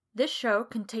This show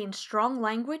contains strong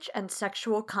language and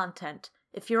sexual content.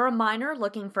 If you're a minor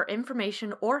looking for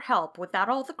information or help without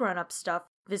all the grown-up stuff,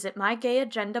 visit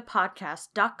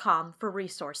mygayagendapodcast.com for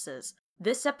resources.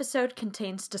 This episode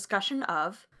contains discussion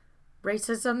of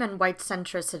racism and white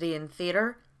centricity in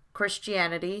theater,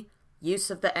 Christianity, use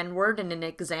of the N-word in an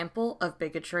example of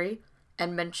bigotry,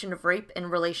 and mention of rape in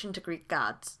relation to Greek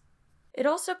gods. It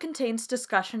also contains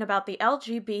discussion about the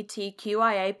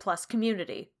LGBTQIA+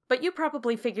 community, but you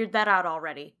probably figured that out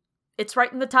already. It's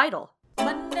right in the title.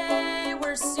 Monday,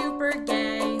 we're super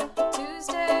gay.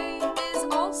 Tuesday is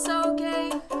also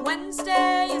gay.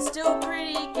 Wednesday is still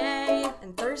pretty gay.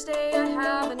 And Thursday, I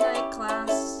have a night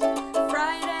class.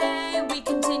 Friday, we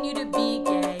continue to be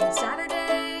gay.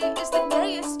 Saturday is the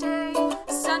gayest day.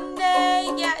 Sunday,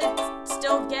 yeah, it's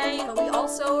still gay, but we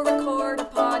also record a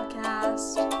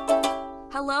podcast.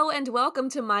 Hello and welcome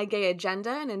to My Gay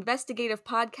Agenda, an investigative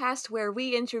podcast where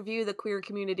we interview the queer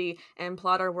community and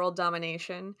plot our world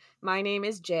domination. My name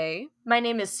is Jay. My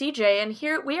name is CJ, and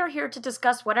we are here to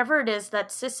discuss whatever it is that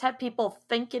cishet people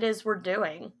think it is we're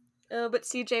doing. But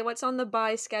CJ, what's on the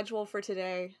buy schedule for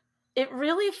today? It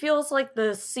really feels like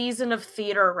the season of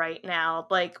theater right now.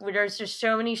 Like, there's just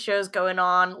so many shows going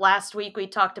on. Last week we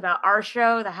talked about our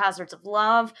show, The Hazards of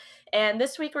Love, and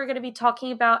this week we're going to be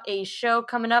talking about a show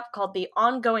coming up called The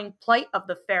Ongoing Plight of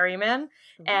the Ferryman.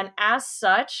 Mm-hmm. And as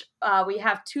such, we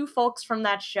have two folks from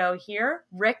that show here,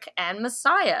 Rick and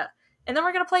Messiah. And then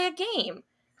we're going to play a game.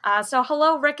 So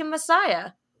hello, Rick and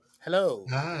Messiah. Hello.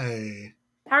 Hi.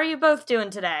 How are you both doing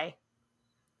today?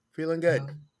 Feeling good.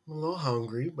 I'm a little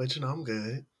hungry, but I'm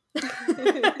good.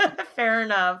 Fair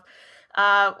enough.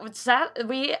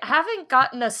 We haven't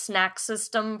gotten a snack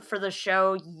system for the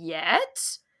show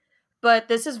yet, but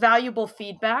this is valuable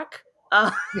feedback.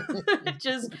 I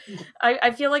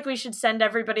feel like we should send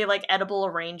everybody like edible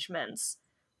arrangements.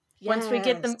 Yes.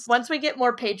 Once we get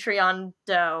more Patreon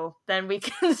dough, then we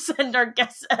can send our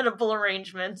guests edible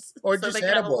arrangements. Or so just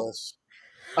edibles.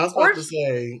 I was about to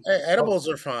say edibles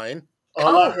are fine.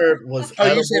 All I heard was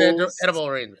edibles. You said edible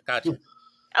arrangement. Gotcha.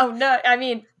 Oh, no. I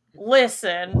mean,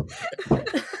 listen.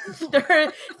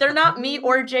 they're not me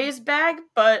or Jay's bag,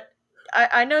 but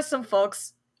I know some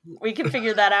folks. We can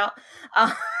figure that out.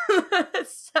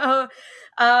 So,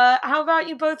 how about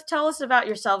you both tell us about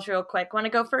yourselves real quick? Want to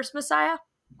go first, Messiah?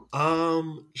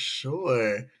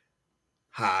 Sure.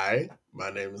 Hi, my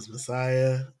name is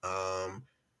Messiah. I'm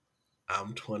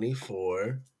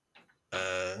 24.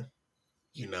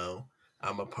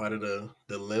 I'm a part of the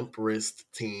Limp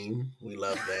Wrist team. We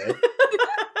love that.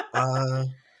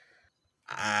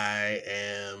 I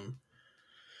am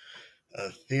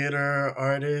a theater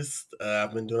artist.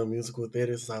 I've been doing musical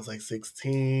theater since I was like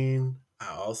 16.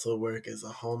 I also work as a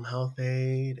home health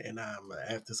aide, and I'm an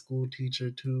after-school teacher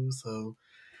too, so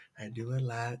I do a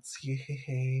lot.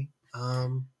 Yay.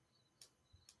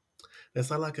 That's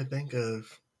all I can think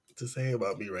of to say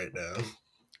about me right now.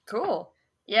 Cool.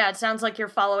 Yeah, it sounds like you're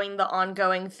following the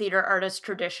ongoing theater artist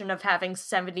tradition of having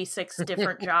 76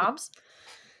 different jobs.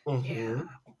 Mm-hmm.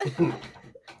 Yeah.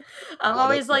 I'm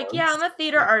always like, yeah, I'm a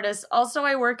theater artist. Also,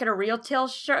 I work at a retail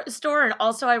store, and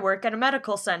also I work at a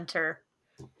medical center.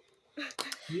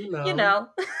 You know.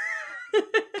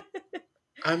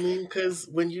 I mean, because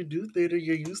when you do theater,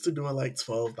 you're used to doing like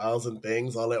 12,000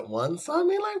 things all at once. So, I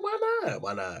mean, like, why not?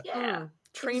 Why not? Yeah.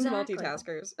 Trained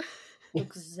multitaskers.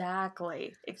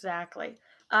 Exactly.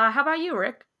 How about you,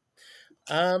 Rick?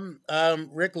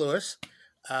 Rick Lewis.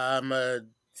 I'm a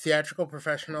theatrical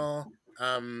professional.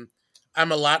 I'm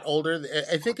a lot older.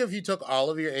 I think if you took all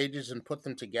of your ages and put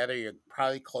them together, you're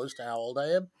probably close to how old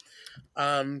I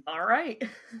am. All right.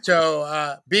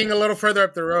 So being a little further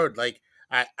up the road, like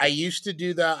I used to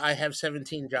do the I have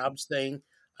 17 jobs thing.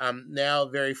 Now,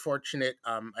 very fortunate,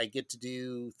 I get to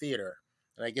do theater.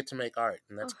 And I get to make art,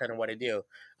 and that's kind of what I do.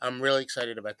 I'm really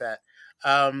excited about that.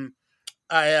 I'm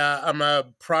a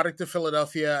product of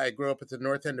Philadelphia. I grew up at the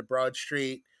north end of Broad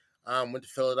Street. Went to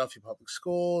Philadelphia Public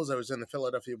Schools. I was in the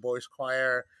Philadelphia Boys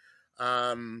Choir.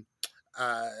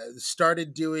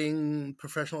 Started doing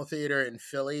professional theater in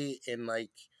Philly in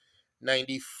like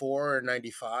 94 or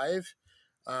 95.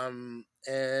 And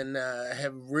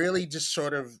have really just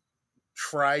sort of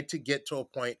tried to get to a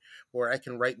point where I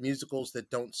can write musicals that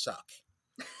don't suck.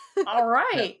 All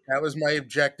right. That was my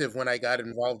objective when I got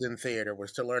involved in theater,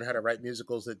 was to learn how to write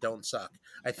musicals that don't suck.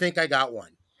 I think I got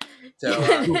one. So,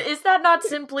 is that not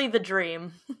simply the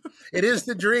dream? It is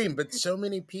the dream, but so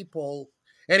many people...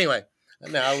 Anyway,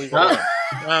 no, I'll leave it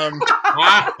alone.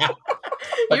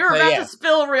 You're about to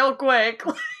spill real quick.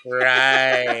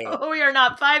 Right. We are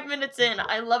not 5 minutes in.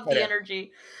 I love the Okay.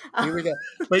 energy. Here we go.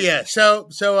 But yeah,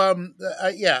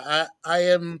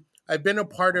 I've been a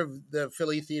part of the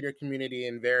Philly theater community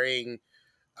in varying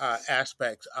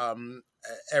aspects.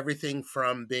 Everything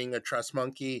from being a trust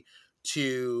monkey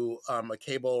to a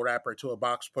cable wrapper to a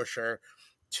box pusher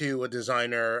to a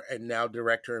designer and now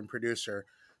director and producer.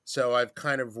 So I've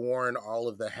kind of worn all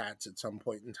of the hats at some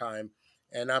point in time.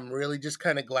 And I'm really just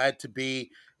kind of glad to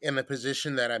be in the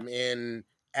position that I'm in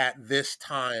at this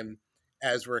time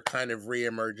as we're kind of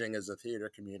re-emerging as a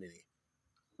theater community.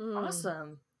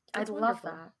 Awesome. I That's love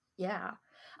wonderful. that. Yeah.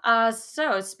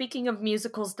 So speaking of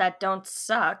musicals that don't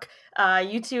suck,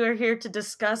 you two are here to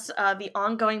discuss the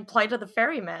ongoing plight of the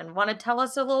ferryman. Want to tell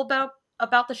us a little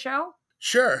about the show?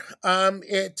 Sure.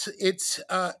 It's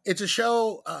a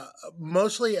show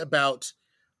mostly about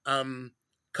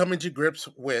coming to grips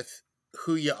with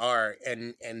who you are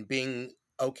and being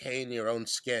okay in your own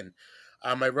skin.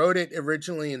 I wrote it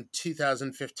originally in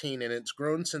 2015, and it's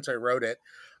grown since I wrote it.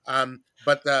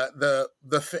 But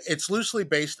it's loosely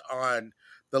based on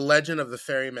the legend of the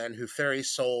ferryman who ferries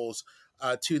souls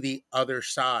to the other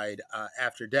side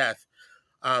after death.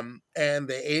 And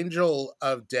the angel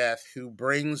of death who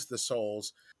brings the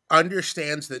souls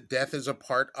understands that death is a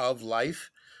part of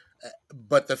life,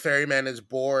 but the ferryman is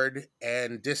bored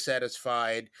and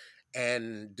dissatisfied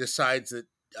and decides that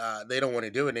they don't want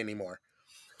to do it anymore.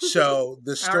 So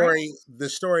the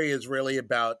story is really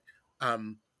about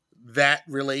that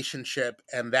relationship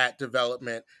and that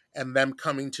development and them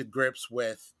coming to grips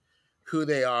with who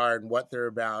they are and what they're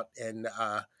about. And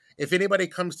if anybody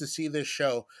comes to see this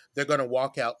show, they're going to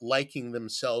walk out liking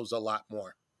themselves a lot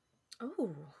more.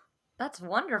 Ooh, that's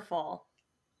wonderful.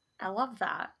 I love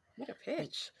that. What a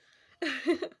pitch.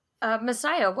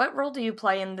 Messiah, what role do you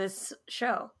play in this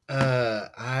show?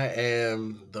 I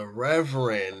am the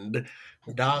Reverend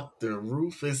Dr.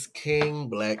 Rufus King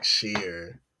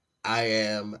Blackshear.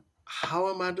 How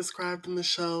am I described in the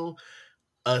show?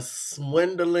 A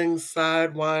swindling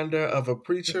sidewinder of a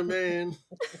preacher man.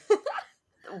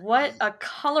 What a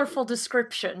colorful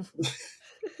description.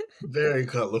 Very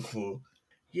colorful.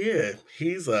 Yeah,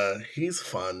 he's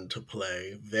fun to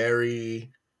play.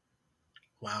 Very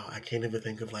wow, I can't even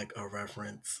think of like a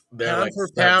reference. Pound for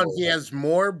pound, he has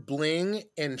more bling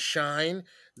and shine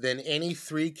than any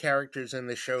three characters in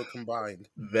the show combined.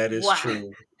 That is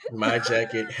true. My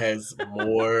jacket has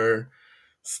more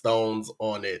stones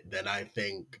on it than I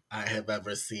think I have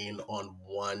ever seen on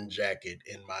one jacket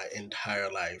in my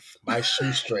entire life. My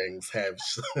shoestrings have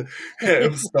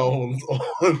stones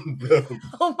on them.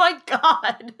 Oh my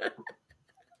god.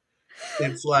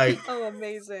 It's like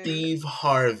amazing. Steve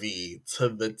Harvey to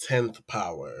the 10th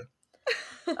power.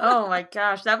 Oh my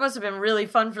gosh, that must have been really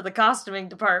fun for the costuming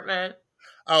department.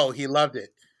 Oh, he loved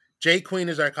it. Jay Queen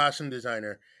is our costume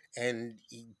designer, and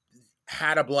he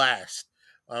had a blast.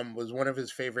 Was one of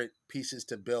his favorite pieces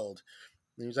to build.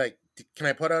 And he was like, "Can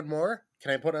I put on more?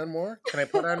 Can I put on more? Can I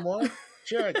put on more?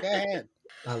 Sure, go ahead."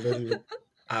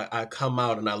 I come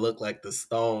out and I look like the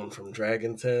stone from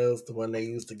Dragon Tales, the one they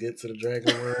used to get to the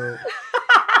Dragon World.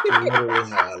 Literally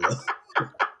how I look.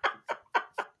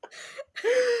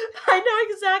 I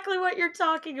know exactly what you're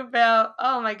talking about.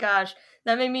 Oh my gosh.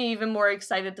 That made me even more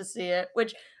excited to see it.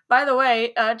 Which, by the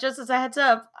way, just as a heads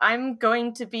up, I'm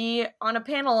going to be on a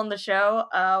panel on the show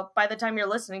by the time you're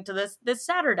listening to this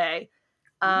Saturday.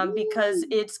 Because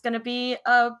it's going to be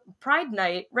a Pride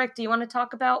Night. Rick, do you want to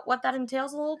talk about what that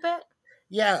entails a little bit?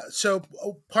 Yeah, so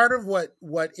part of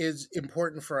what is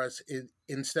important for us is,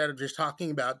 instead of just talking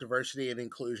about diversity and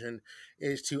inclusion,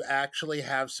 is to actually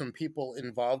have some people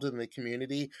involved in the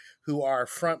community who are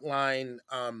frontline,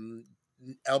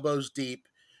 elbows deep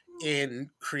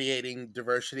in creating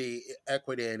diversity,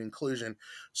 equity, and inclusion.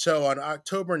 So on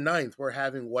October 9th, we're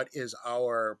having what is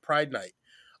our Pride Night.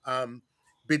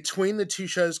 Between the two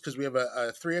shows, because we have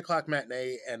a 3 o'clock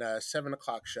matinee and a 7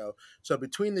 o'clock show. So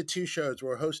between the two shows,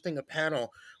 we're hosting a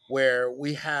panel where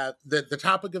we have the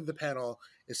topic of the panel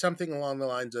is something along the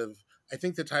lines of, I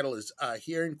think the title is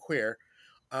Here and Queer.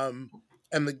 And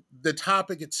the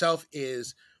topic itself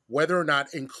is whether or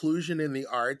not inclusion in the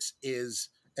arts is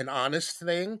an honest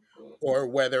thing or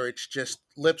whether it's just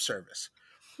lip service.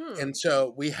 And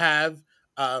so we have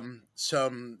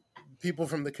some people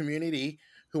from the community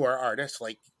who are artists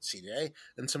like CJ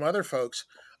and some other folks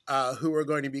who are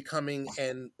going to be coming,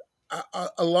 and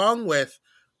along with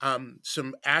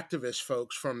some activist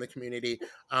folks from the community,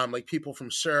 like people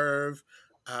from Serve.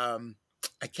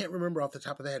 I can't remember off the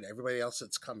top of the head everybody else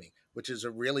that's coming, which is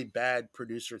a really bad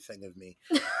producer thing of me.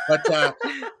 But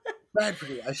bad for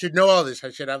me. I should know all this.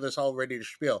 I should have this all ready to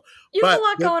spiel. You have a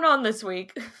lot going on this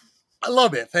week. A little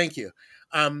bit, thank you.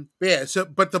 Yeah,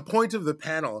 but the point of the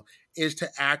panel is to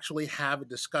actually have a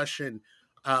discussion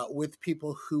with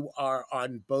people who are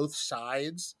on both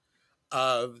sides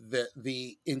of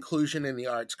the inclusion in the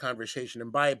arts conversation.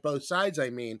 And by both sides, I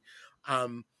mean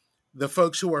um, the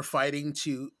folks who are fighting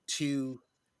to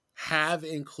have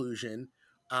inclusion,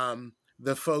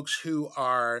 the folks who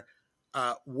are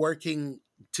working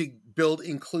to build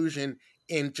inclusion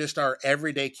in just our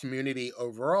everyday community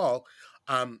overall,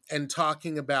 and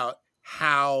talking about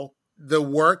how the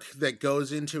work that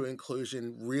goes into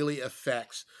inclusion really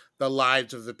affects the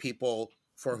lives of the people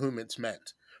for whom it's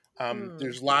meant.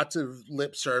 There's lots of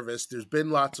lip service. There's been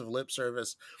lots of lip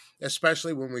service,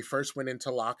 especially when we first went into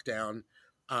lockdown,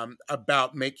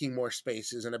 about making more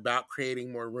spaces and about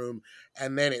creating more room.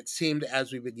 And then it seemed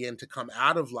as we began to come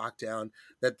out of lockdown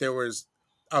that there was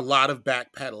a lot of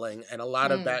backpedaling and a lot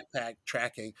of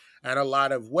backtracking and a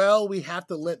lot of, well, we have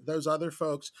to let those other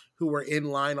folks who were in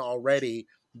line already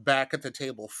back at the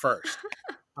table first.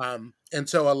 And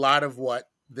so a lot of what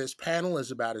this panel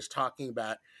is about is talking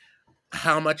about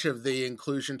how much of the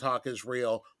inclusion talk is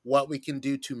real, what we can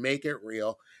do to make it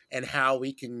real, and how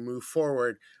we can move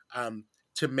forward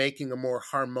to making a more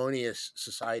harmonious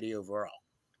society overall.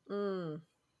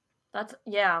 That's,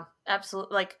 yeah,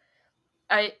 absolutely. Like,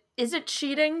 is it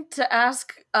cheating to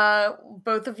ask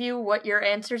both of you what your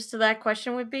answers to that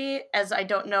question would be, as I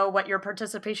don't know what your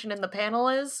participation in the panel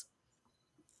is?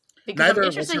 Because I'm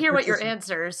interested to hear what your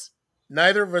answers.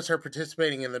 Neither of us are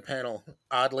participating in the panel,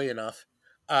 oddly enough.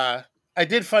 I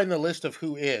did find the list of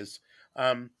who is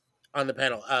on the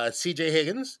panel. C.J.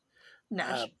 Higgins,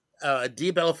 Nash.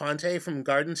 Dee Belafonte from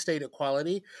Garden State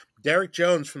Equality, Derek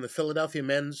Jones from the Philadelphia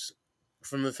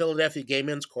Gay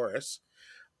Men's Chorus,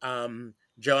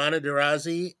 Joanna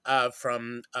Durazi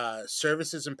from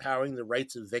Services Empowering the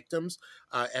Rights of Victims,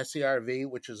 SERV,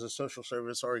 which is a social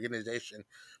service organization.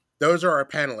 Those are our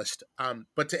panelists.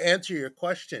 But to answer your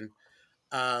question,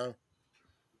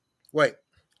 wait,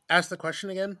 ask the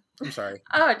question again? I'm sorry.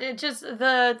 It just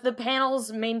the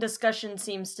panel's main discussion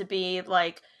seems to be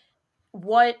like,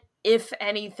 what, if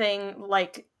anything,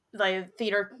 like the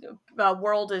theater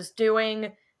world is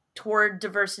doing toward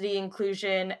diversity,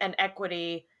 inclusion, and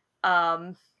equity.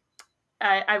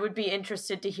 I would be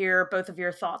interested to hear both of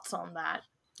your thoughts on that.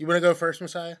 You want to go first,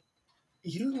 Messiah?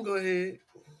 You can go ahead.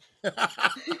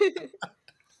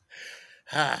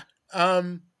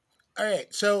 All right.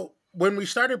 So when we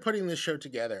started putting this show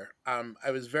together,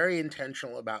 I was very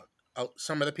intentional about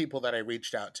some of the people that I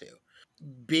reached out to.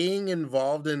 Being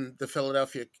involved in the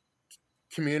Philadelphia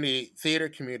theater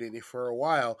community for a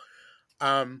while,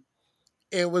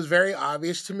 it was very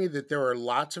obvious to me that there were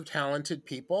lots of talented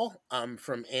people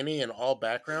from any and all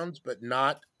backgrounds, but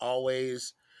not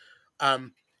always,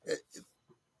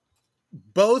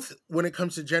 both when it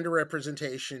comes to gender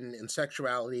representation and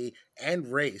sexuality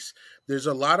and race. There's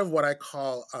a lot of what I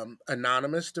call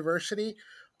anonymous diversity.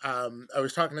 I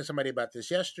was talking to somebody about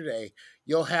this yesterday.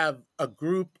 You'll have a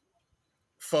group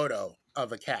photo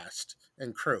of a cast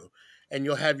and crew, and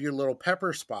you'll have your little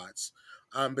pepper spots.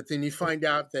 But then you find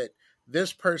out that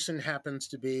this person happens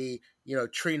to be,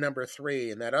 tree number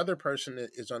 3, and that other person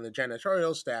is on the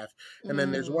janitorial staff. And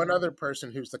then there's one other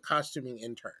person who's the costuming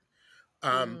intern.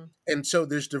 And so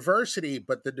there's diversity,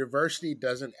 but the diversity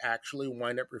doesn't actually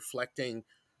wind up reflecting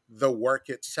the work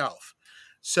itself.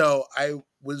 So I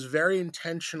was very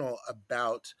intentional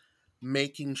about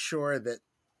making sure that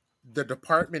the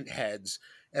department heads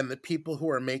and the people who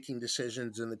are making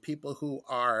decisions and the people who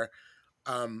are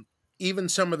even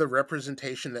some of the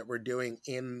representation that we're doing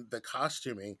in the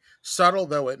costuming, subtle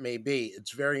though it may be,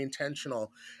 it's very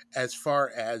intentional as far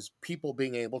as people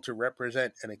being able to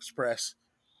represent and express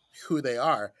who they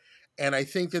are. And I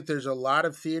think that there's a lot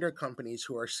of theater companies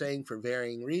who are saying, for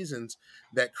varying reasons,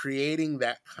 that creating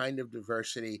that kind of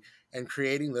diversity and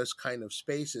creating those kind of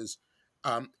spaces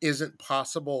isn't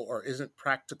possible or isn't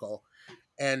practical.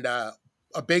 And a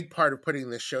big part of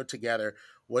putting this show together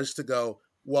was to go,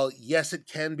 well, yes, it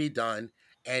can be done,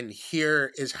 and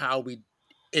here is how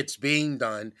it's being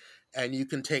done. And you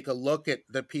can take a look at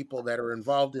the people that are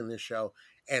involved in this show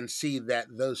and see that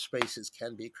those spaces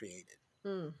can be created.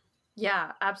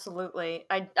 Yeah, absolutely.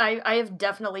 I have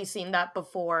definitely seen that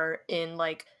before in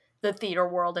like the theater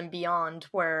world and beyond,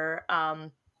 where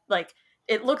like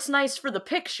it looks nice for the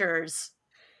pictures,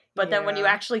 but then when you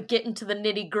actually get into the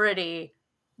nitty-gritty,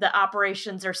 the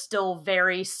operations are still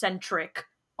very centric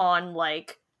on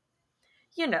like,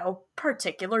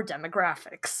 particular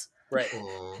demographics. Right.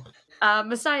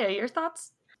 Messiah, your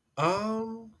thoughts?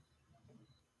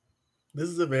 This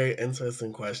is a very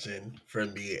interesting question for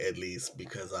me, at least,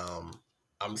 because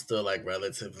I'm still like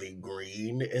relatively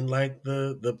green in like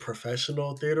the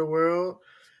professional theater world.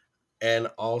 And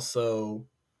also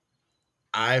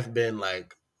I've been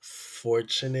like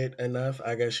fortunate enough,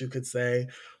 I guess you could say.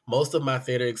 Most of my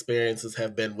theater experiences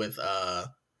have been with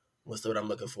what's the word I'm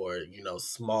looking for? You know,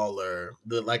 smaller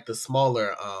the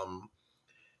smaller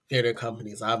theater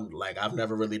companies. I've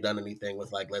never really done anything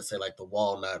with like, let's say like the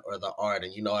Walnut or the Art,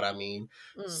 and you know what I mean?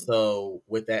 So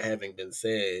with that having been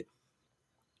said,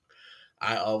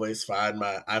 I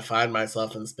find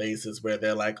myself in spaces where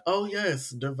they're like, oh yes,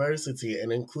 diversity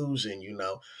and inclusion, you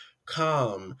know,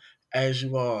 come as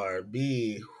you are,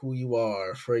 be who you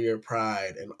are for your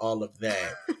pride and all of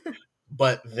that.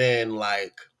 But then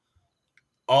like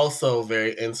also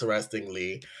very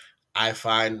interestingly, I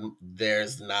find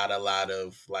there's not a lot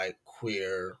of like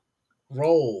queer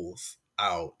roles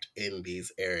out in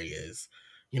these areas.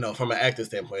 You know, from an actor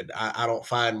standpoint, I don't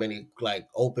find many like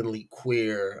openly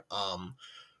queer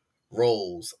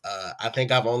roles. I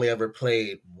think I've only ever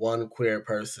played one queer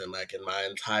person like in my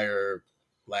entire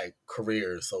like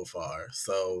career so far.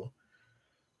 So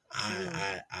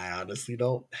I honestly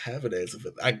don't have an answer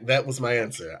for that. That was my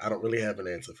answer. I don't really have an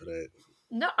answer for that.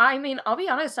 No, I mean, I'll be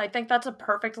honest, I think that's a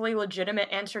perfectly legitimate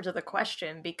answer to the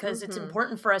question because it's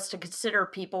important for us to consider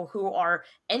people who are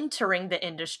entering the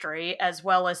industry as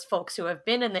well as folks who have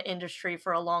been in the industry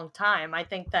for a long time. I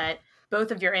think that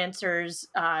both of your answers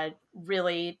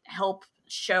really help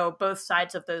show both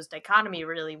sides of those dichotomy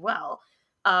really well.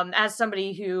 As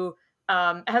somebody who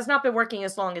has not been working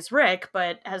as long as Rick,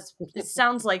 but it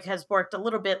sounds like has worked a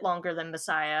little bit longer than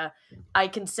Messiah, I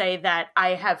can say that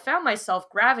I have found myself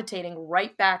gravitating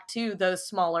right back to those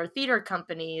smaller theater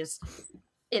companies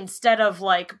instead of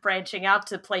like branching out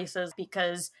to places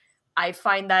because I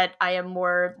find that I am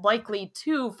more likely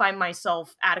to find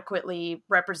myself adequately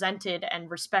represented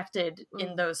and respected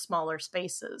in those smaller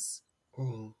spaces.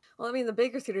 Well, I mean, the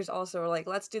bigger theaters also are like,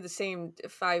 let's do the same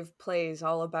 5 plays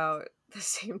all about the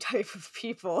same type of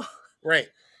people. Right.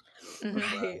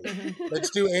 Right. Let's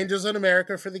do Angels in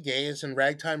America for the gays and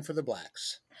Ragtime for the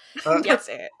blacks. That's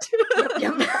it.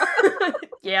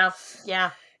 Yeah.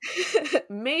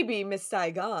 Maybe Miss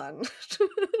Saigon.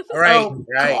 Right. Oh,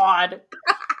 right. God.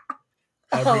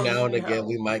 Every now and again,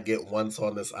 we might get Once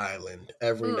on This Island.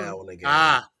 Every now and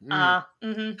again.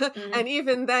 And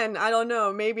even then, I don't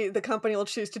know, maybe the company will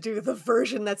choose to do the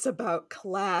version that's about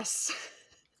class.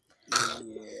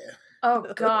 Yeah.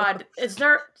 Oh, God. Is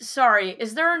there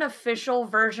an official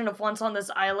version of Once on This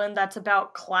Island that's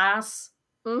about class?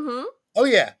 Mm-hmm. Oh,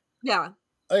 yeah. Yeah.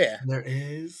 Oh, yeah. There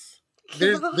is.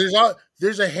 There's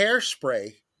a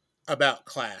hairspray about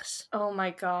class. Oh,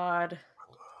 my God.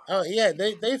 Oh, yeah.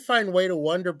 They find way to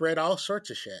Wonder Bread all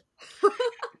sorts of shit.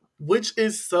 Which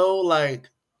is so like,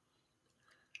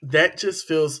 that just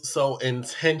feels so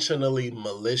intentionally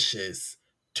malicious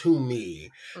to me.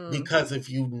 Because if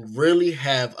you really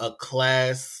have a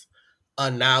class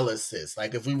analysis,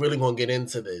 like if we really want to get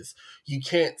into this, you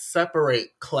can't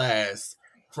separate class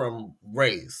from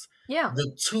race. Yeah.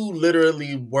 The two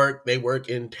literally work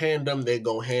in tandem, they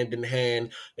go hand in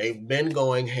hand. They've been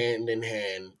going hand in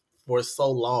hand for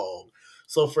so long.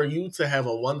 So for you to have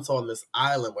a Once on This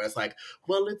Island where it's like,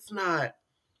 well, it's not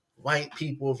white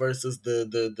people versus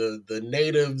the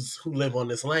natives who live on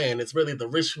this land. It's really the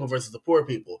rich people versus the poor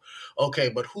people. Okay,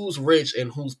 but who's rich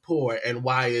and who's poor, and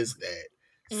why is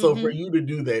that? So for you to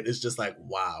do that, it's just like,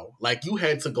 wow. Like, you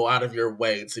had to go out of your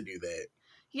way to do that.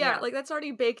 Yeah, like that's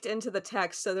already baked into the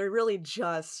text, so they're really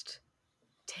just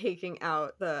taking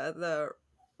out the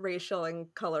racial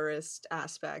and colorist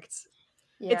aspects.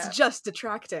 Yeah. It's just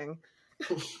detracting.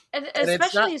 And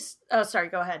especially sorry,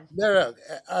 go ahead. No,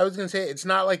 I was gonna say it's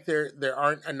not like there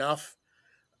aren't enough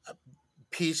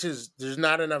pieces. There's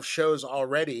not enough shows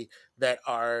already that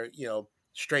are, you know,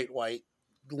 straight white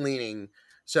leaning.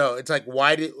 So it's like,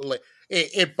 why did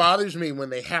it bothers me when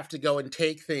they have to go and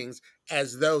take things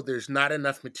as though there's not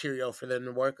enough material for them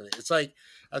to work with. It's like,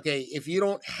 okay, if you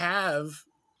don't have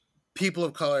people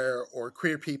of color or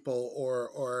queer people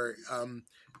or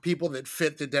people that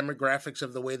fit the demographics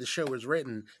of the way the show was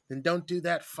written, then don't do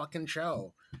that fucking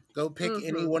show. Go pick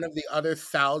any one of the other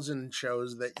 1,000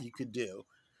 shows that you could do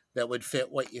that would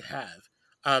fit what you have.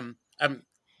 I'm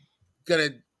gonna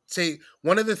say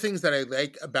one of the things that I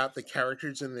like about the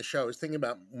characters in the show is thinking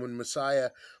about when Messiah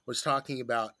was talking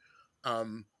about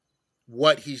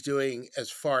what he's doing as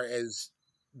far as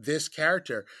this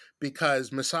character,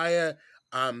 because Messiah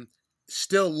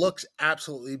still looks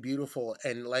absolutely beautiful,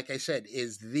 and like I said,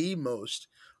 is the most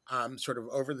sort of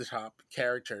over the top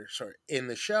character sort in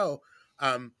the show.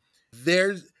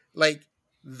 There's like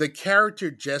the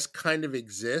character just kind of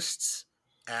exists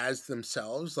as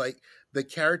themselves. Like the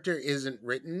character isn't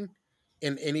written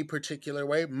in any particular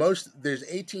way. There's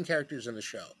 18 characters in the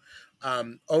show.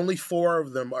 Only 4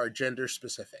 of them are gender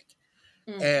specific.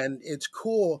 And it's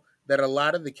cool that a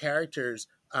lot of the characters,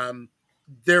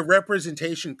 their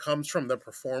representation comes from the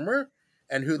performer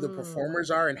and who the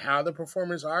performers are and how the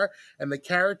performers are. And the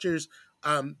characters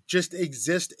just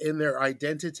exist in their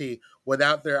identity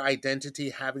without their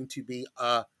identity having to be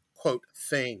a, quote,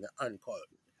 thing, unquote.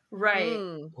 Right.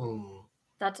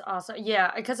 That's awesome.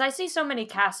 Yeah, because I see so many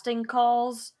casting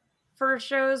calls for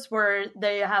shows where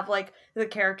they have like the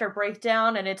character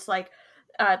breakdown and it's like,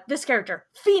 this character,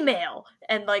 female,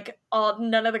 and like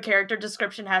none of the character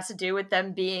description has to do with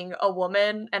them being a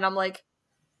woman, and I'm like,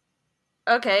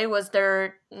 okay, was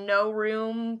there no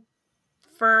room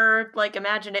for like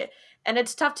imagine it? And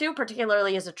it's tough too,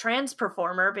 particularly as a trans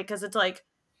performer, because it's like,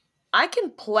 I can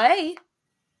play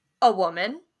a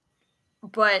woman,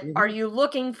 but are you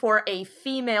looking for a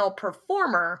female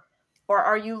performer, or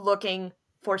are you looking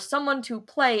for someone to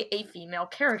play a female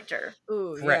character?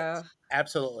 Ooh, Correct. yeah.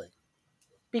 Absolutely.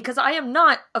 Because I am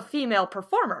not a female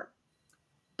performer,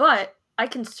 but I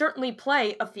can certainly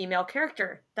play a female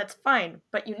character. That's fine,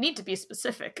 but you need to be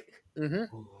specific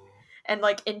and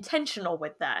like intentional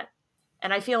with that.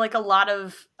 And I feel like a lot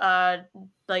of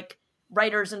like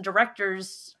writers and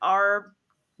directors are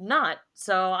not.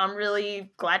 So I'm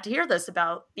really glad to hear this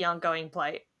about the ongoing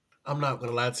plight. I'm not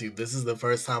gonna lie to you. This is the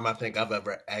first time I think I've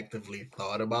ever actively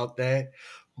thought about that.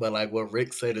 But like what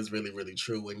Rick said is really, really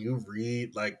true. When you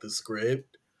read like the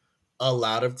script, a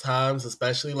lot of times,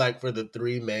 especially like for the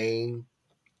three main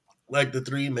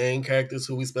characters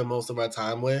who we spend most of our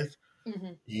time with,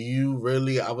 you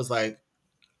really, I was like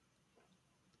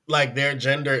their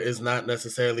gender is not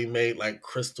necessarily made like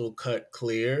crystal cut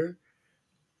clear.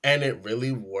 And it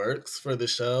really works for the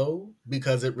show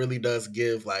because it really does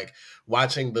give like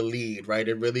watching the lead, right?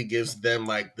 It really gives them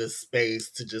like the space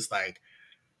to just like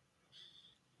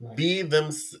be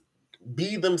themselves,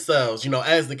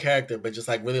 as the character, but just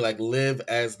like really like live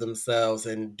as themselves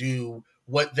and do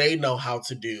what they know how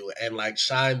to do and like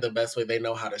shine the best way they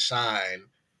know how to shine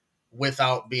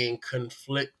without being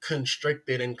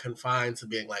constricted and confined to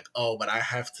being like, oh, but I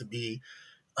have to be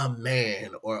a man,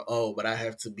 or oh, but I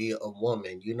have to be a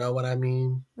woman. You know what I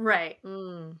mean? Right.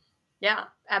 Yeah,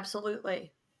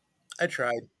 absolutely. I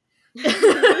tried.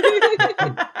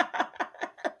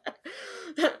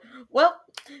 Well,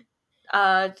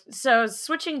 so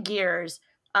switching gears,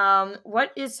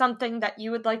 what is something that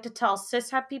you would like to tell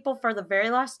cishet people for the very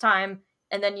last time,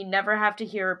 and then you never have to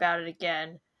hear about it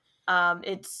again?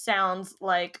 It sounds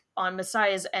like on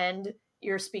Messiah's end,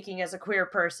 you're speaking as a queer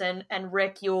person, and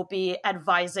Rick, you will be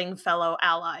advising fellow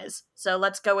allies. So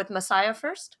let's go with Messiah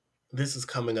first. This is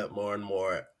coming up more and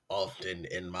more often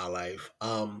in my life.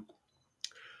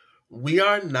 We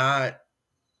are not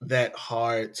that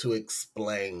hard to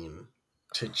explain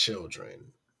to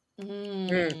children.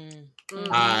 With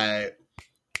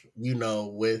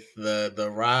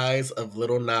the rise of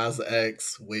Lil Nas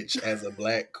X, which as a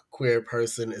Black queer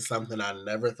person is something I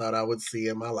never thought I would see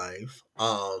in my life.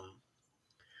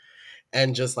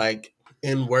 And just like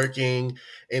in working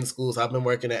in schools, I've been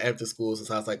working at after school since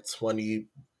I was like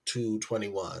 22,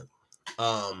 21.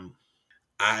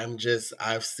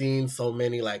 I've seen so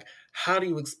many like, how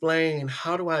do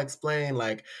I explain?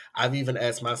 Like, I've even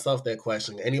asked myself that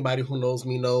question. Anybody who knows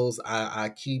me knows I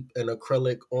keep an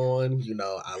acrylic on.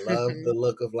 I love the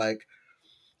look of like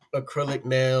acrylic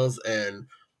nails. And,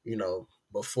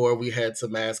 before we had to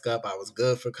mask up, I was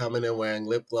good for coming in wearing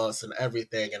lip gloss and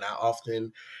everything. And I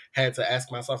often had to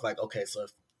ask myself like, okay, so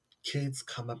if kids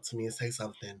come up to me and say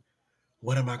something,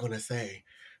 what am I going to say?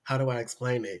 How do I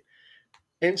explain it?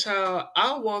 And child,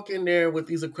 I'll walk in there with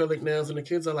these acrylic nails and the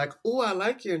kids are like, "Ooh, I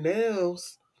like your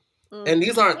nails." And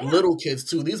these aren't little kids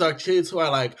too. These are kids who are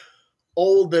like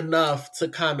old enough to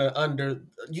kind of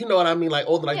you know what I mean? Like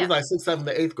older, like these like 6th, 7th,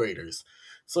 and 8th graders.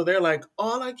 So they're like,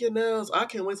 "Oh, I like your nails. I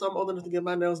can't wait till I'm old enough to get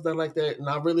my nails done like that." And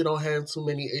I really don't have too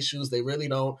many issues. They really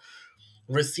don't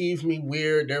receive me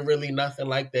weird. They're really nothing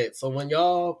like that. So when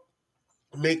y'all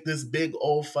make this big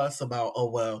old fuss about, oh,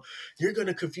 well, you're going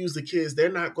to confuse the kids.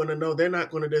 They're not going to know. They're not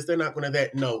going to this. They're not going to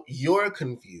that. No, you're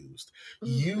confused.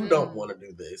 You don't want to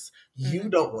do this. You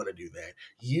don't want to do that.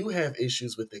 You have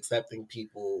issues with accepting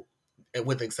people and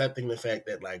with accepting the fact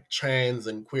that like trans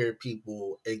and queer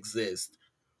people exist,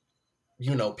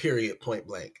 period, point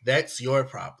blank. That's your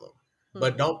problem.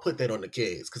 But don't put that on the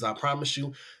kids because I promise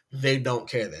you, they don't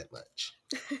care that much.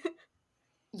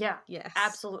 Yeah, yes,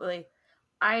 absolutely.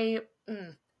 I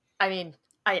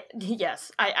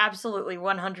absolutely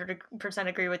 100%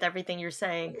 agree with everything you're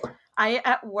saying. I,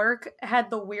 at work, had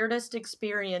the weirdest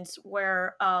experience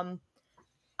where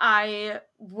I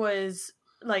was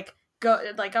like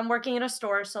I'm working in a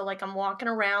store, so like I'm walking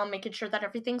around making sure that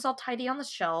everything's all tidy on the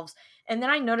shelves, and then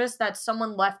I noticed that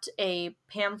someone left a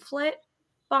pamphlet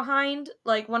behind,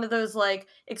 like one of those like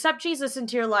accept Jesus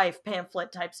into your life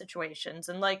pamphlet type situations,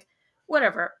 and like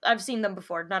whatever, I've seen them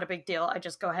before, not a big deal. I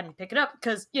just go ahead and pick it up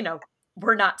because, you know,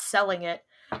 we're not selling it.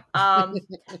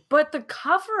 But the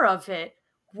cover of it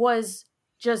was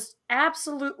just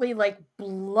absolutely like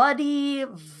bloody,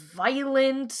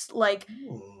 violent, like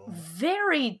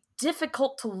very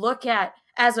difficult to look at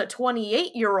as a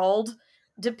 28-year-old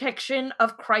depiction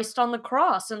of Christ on the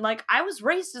cross. And like, I was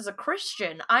raised as a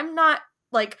Christian. I'm not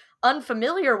like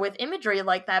unfamiliar with imagery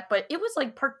like that, but it was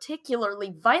like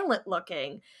particularly violent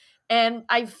looking. And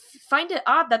I find it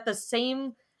odd that the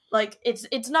same, like,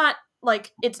 it's not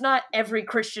like, it's not every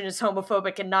Christian is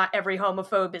homophobic and not every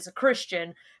homophobe is a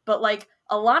Christian, but like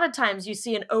a lot of times you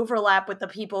see an overlap with the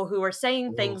people who are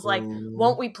saying things like,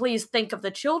 won't we please think of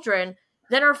the children,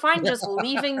 then are fine just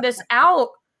leaving this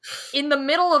out in the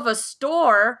middle of a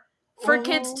store for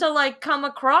kids to like come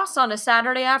across on a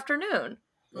Saturday afternoon.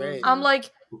 Right. I'm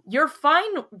like, you're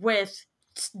fine with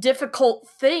difficult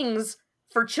things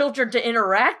for children to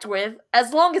interact with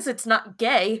as long as it's not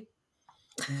gay.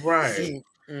 Right.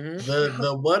 Mm-hmm.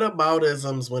 The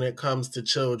whataboutisms when it comes to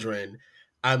children,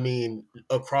 I mean,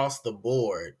 across the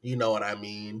board, you know what I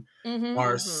mean,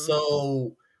 are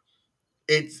so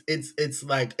it's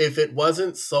like if it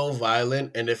wasn't so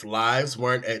violent and if lives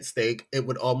weren't at stake, it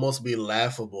would almost be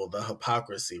laughable, the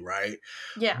hypocrisy, right?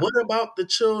 Yeah. What about the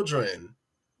children?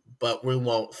 But we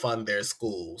won't fund their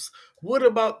schools. What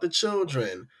about the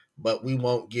children? But we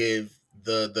won't give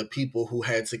the people who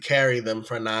had to carry them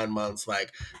for 9 months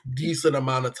like decent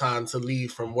amount of time to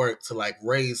leave from work to like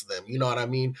raise them. You know what I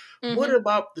mean? What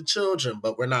about the children?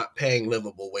 But we're not paying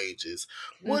livable wages.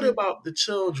 What about the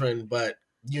children? But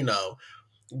you know,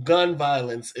 gun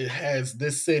violence, it has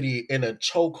this city in a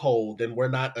chokehold and we're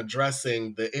not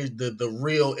addressing the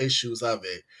real issues of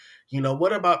it. You know,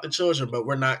 what about the children? But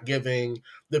we're not giving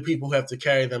the people who have to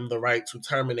carry them the right to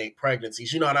terminate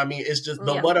pregnancies. You know what I mean? It's just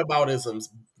the whataboutisms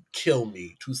kill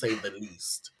me, to say the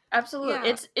least. Absolutely.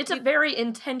 Yeah. It's a very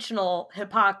intentional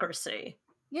hypocrisy.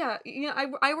 Yeah, you know,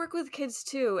 I work with kids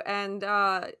too, and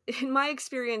in my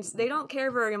experience, they don't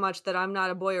care very much that I'm not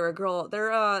a boy or a girl.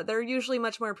 They're usually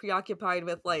much more preoccupied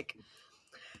with like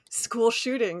school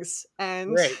shootings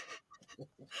and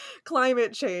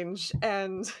climate change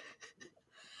and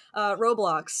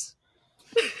Roblox.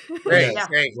 Right, yeah.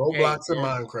 Roblox and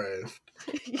Minecraft.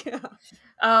 Yeah.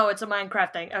 Oh, it's a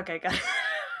Minecraft thing. Okay, got it.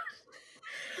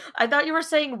 I thought you were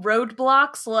saying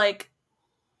roadblocks,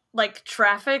 like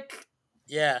traffic.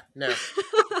 Yeah, no.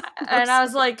 And I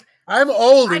was like, I'm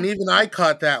old, and even I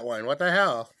caught that one. What the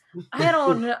hell? I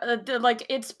don't know. Like,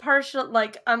 it's partial.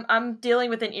 Like, I'm dealing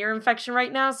with an ear infection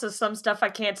right now, so some stuff I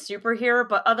can't super hear.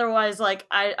 But otherwise, like,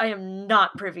 I am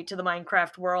not privy to the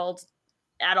Minecraft world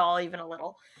at all, even a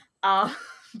little.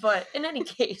 But in any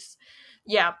case,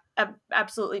 yeah, I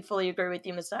absolutely fully agree with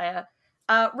you, Messiah.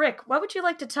 Rick, what would you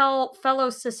like to tell fellow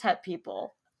cishet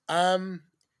people?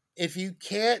 If you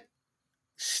can't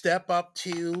step up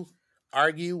to,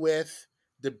 argue with,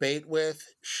 debate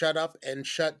with, shut up and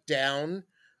shut down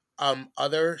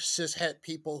other cishet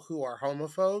people who are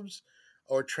homophobes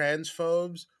or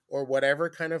transphobes or whatever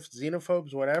kind of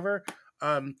xenophobes, whatever,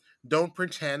 don't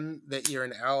pretend that you're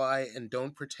an ally and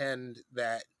don't pretend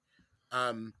that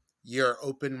you're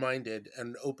open-minded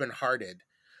and open-hearted.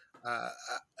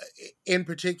 In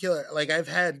particular, like I've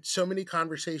had so many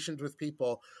conversations with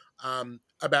people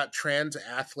about trans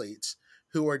athletes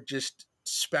who are just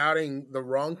spouting the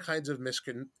wrong kinds of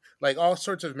like all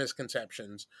sorts of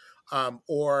misconceptions,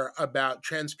 or about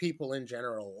trans people in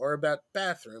general, or about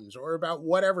bathrooms, or about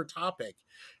whatever topic.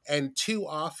 And too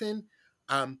often,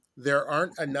 there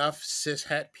aren't enough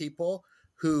cishet people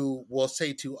who will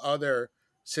say to other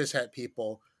cishet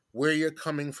people, where you're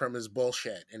coming from is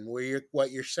bullshit, and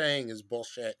what you're saying is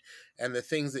bullshit, and the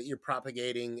things that you're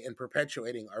propagating and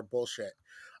perpetuating are bullshit.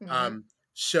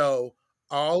 So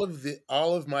all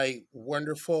of my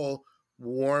wonderful,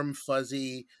 warm,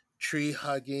 fuzzy, tree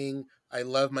hugging, I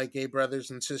love my gay brothers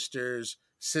and sisters,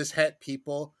 cishet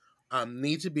people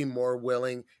need to be more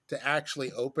willing to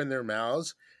actually open their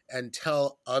mouths and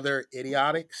tell other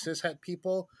idiotic cishet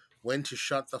people when to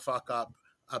shut the fuck up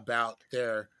about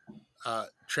their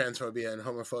transphobia and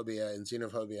homophobia and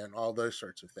xenophobia and all those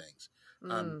sorts of things.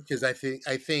 Because I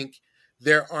think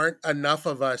there aren't enough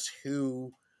of us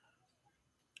who,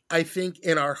 I think,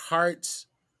 in our hearts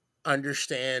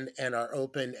understand and are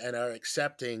open and are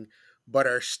accepting, but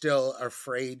are still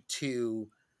afraid to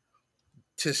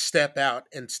to step out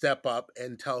and step up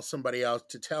and tell somebody else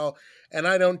to tell. And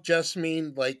I don't just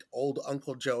mean like old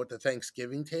Uncle Joe at the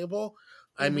Thanksgiving table.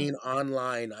 I Mhm. mean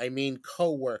online. I mean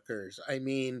coworkers. I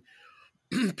mean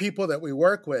people that we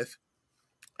work with.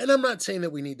 And I'm not saying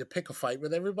that we need to pick a fight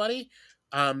with everybody,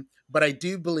 but I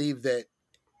do believe that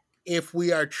if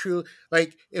we are true,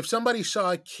 like if somebody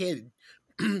saw a kid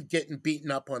getting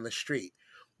beaten up on the street,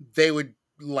 they would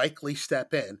likely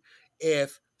step in.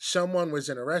 If someone was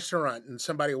in a restaurant and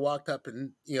somebody walked up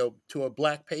and to a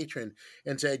black patron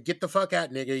and said, "Get the fuck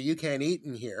out, nigga! You can't eat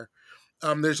in here,"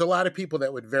 there's a lot of people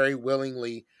that would very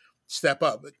willingly step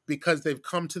up because they've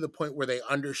come to the point where they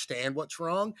understand what's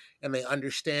wrong and they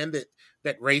understand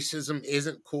that racism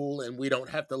isn't cool and we don't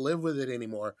have to live with it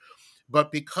anymore.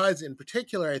 But because in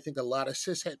particular, I think a lot of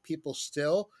cishet people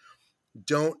still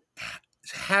don't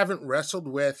haven't wrestled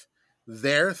with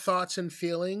their thoughts and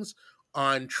feelings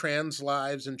on trans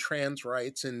lives and trans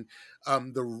rights and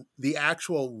the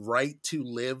actual right to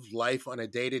live life on a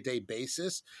day-to-day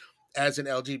basis as an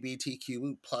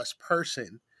LGBTQ plus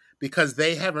person, because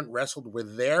they haven't wrestled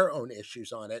with their own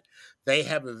issues on it, they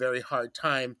have a very hard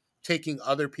time taking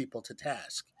other people to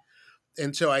task.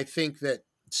 And so I think that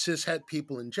cishet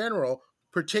people in general,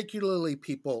 particularly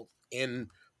people in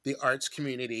the arts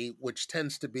community, which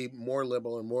tends to be more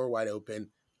liberal and more wide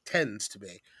open, tends to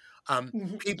be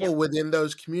people Yep. within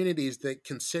those communities that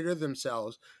consider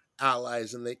themselves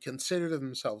allies and they consider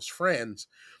themselves friends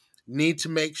need to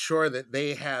make sure that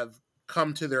they have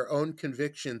come to their own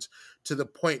convictions to the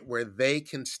point where they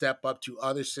can step up to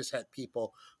other cishet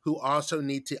people who also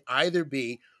need to either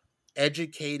be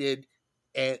educated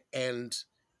and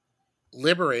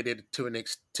liberated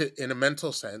in a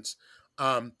mental sense,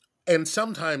 and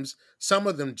sometimes some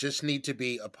of them just need to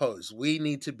be opposed. We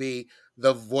need to be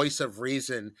the voice of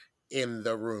reason in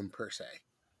the room per se.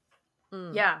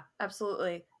 Mm. Yeah,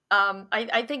 absolutely.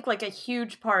 I think like a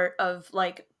huge part of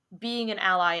like being an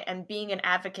ally and being an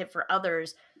advocate for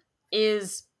others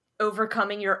is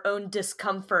overcoming your own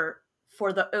discomfort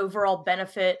for the overall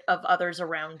benefit of others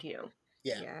around you.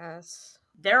 Yeah. Yes.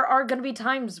 There are going to be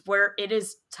times where it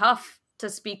is tough to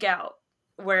speak out,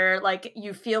 where like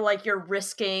you feel like you're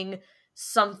risking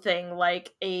something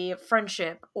like a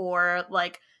friendship or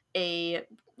like a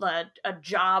a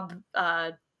job,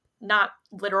 not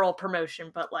literal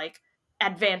promotion, but like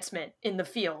advancement in the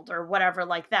field or whatever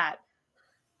like that.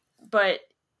 But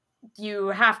you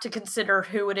have to consider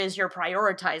who it is you're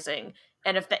prioritizing.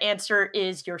 And if the answer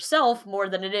is yourself more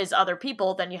than it is other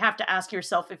people, then you have to ask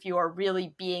yourself if you are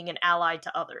really being an ally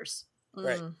to others.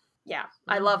 Right. Mm. Yeah,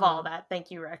 I love all Mhm. that. Thank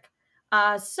you, Rick.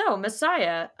 So,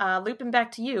 Messiah, looping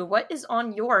back to you, what is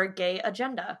on your gay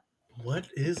agenda? What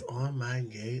is on my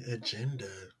gay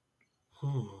agenda?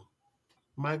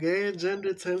 My gay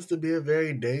agenda tends to be a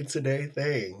very day to day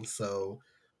thing. So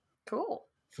Cool.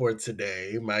 for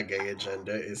today, my gay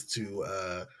agenda is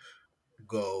to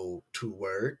go to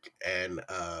work and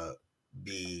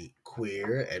be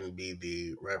queer and be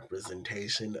the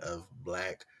representation of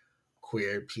Black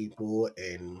queer people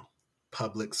in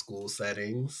public school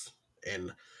settings.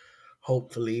 And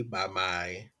hopefully, by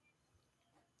my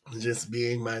just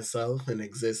being myself and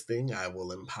existing, I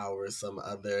will empower some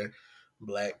other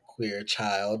Black queer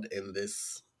child in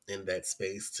that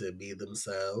space to be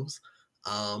themselves.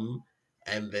 Um,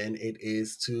 and then it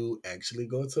is to actually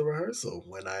go to rehearsal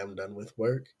when I am done with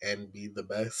work and be the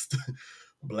best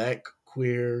Black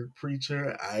queer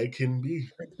preacher I can be.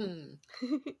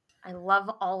 I love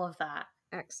all of that.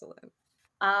 Excellent.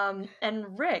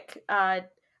 And Rick,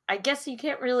 I guess you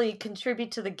can't really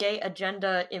contribute to the gay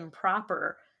agenda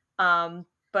improper.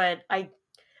 But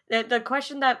the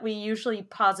question that we usually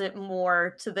posit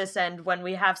more to this end when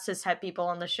we have cishet people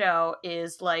on the show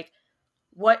is like,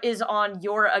 what is on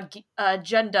your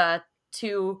agenda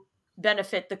to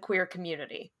benefit the queer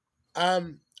community?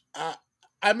 Um, I,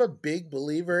 I'm a big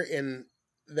believer in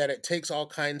that it takes all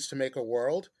kinds to make a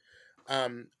world.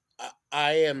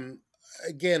 I am,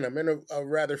 again, I'm in a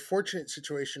rather fortunate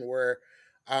situation where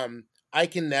I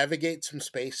can navigate some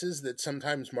spaces that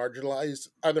sometimes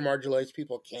other marginalized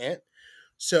people can't.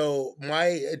 So my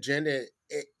agenda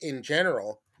in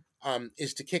general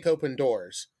is to kick open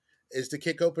doors,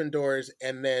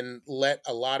 and then let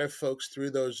a lot of folks through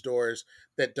those doors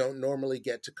that don't normally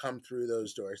get to come through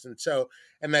those doors.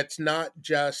 And that's not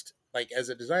just like as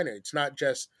a designer, it's not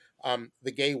just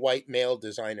the gay white male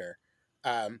designer,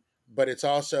 but it's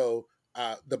also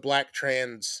the Black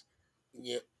trans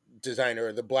you know, designer,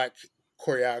 or the Black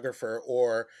choreographer,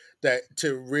 or that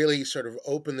to really sort of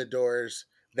open the doors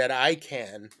that I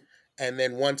can, and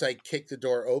then once I kick the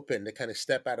door open, to kind of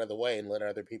step out of the way and let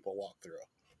other people walk through.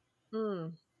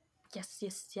 Mm.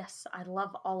 Yes. I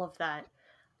love all of that.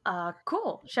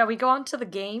 Cool. Shall we go on to the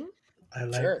game? I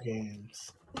like Sure.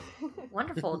 games.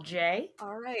 Wonderful, Jay.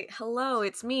 All right. Hello,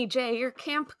 it's me, Jay, your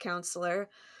camp counselor.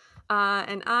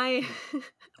 And I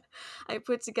I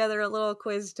put together a little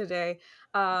quiz today.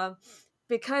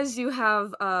 Because you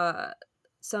have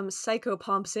some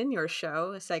psychopomps in your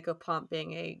show, a psychopomp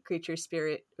being a creature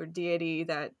spirit or deity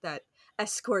that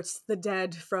escorts the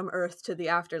dead from Earth to the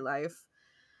afterlife.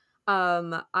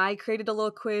 I created a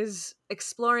little quiz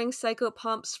exploring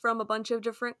psychopomps from a bunch of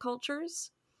different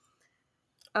cultures.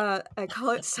 I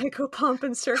call it Psychopomp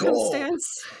and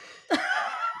Circumstance.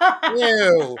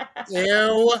 Ew.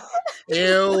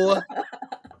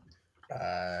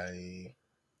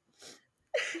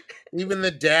 Even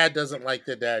the dad doesn't like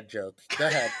the dad joke. Go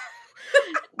ahead.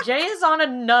 Jay is on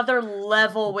another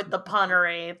level with the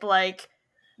punnery. Like,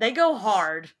 they go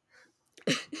hard.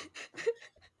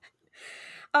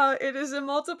 It is a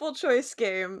multiple choice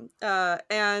game,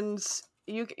 and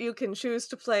you can choose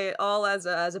to play it all as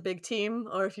a big team,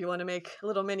 or if you want to make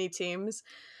little mini teams.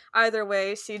 Either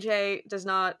way, CJ does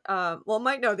not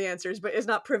might know the answers, but is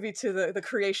not privy to the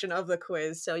creation of the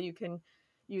quiz, so you can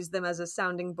use them as a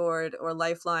sounding board or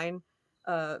lifeline,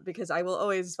 because I will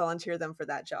always volunteer them for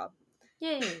that job.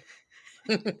 Yay.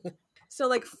 So,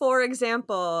 like, for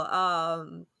example,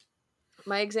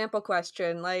 my example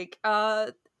question, like,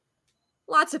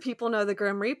 lots of people know the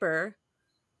Grim Reaper.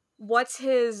 What's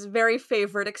his very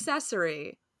favorite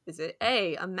accessory? Is it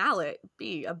A, a mallet,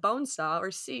 B, a bone saw,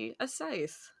 or C, a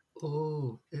scythe?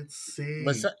 Oh, it's C.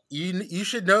 You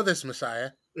should know this,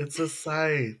 Messiah. It's a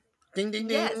scythe. Ding, ding,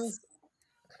 ding. Yes.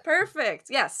 Perfect.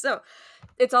 Yes, so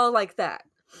it's all like that.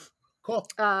 Cool.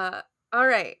 All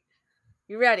right.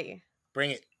 You ready?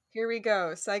 Bring it. Here we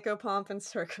go. Psychopomp and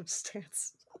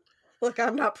Circumstance. Look,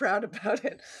 I'm not proud about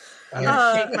it.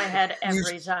 I shake my head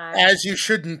every time. As you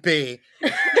shouldn't be.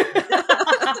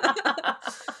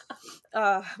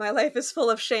 My life is full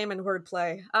of shame and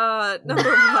wordplay. Number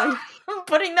one. I'm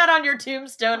putting that on your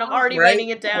tombstone. I'm already Right, writing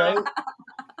it down.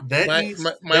 Right.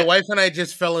 My wife and I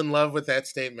just fell in love with that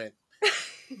statement.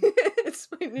 It's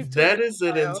my new That Twitter is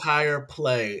an bio. entire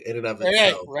play in and of Yeah,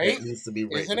 itself. right? It needs to be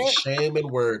written. Isn't it? Shame and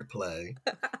wordplay.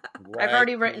 I've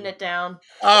already written it down.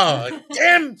 Oh,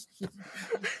 damn!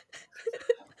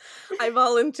 I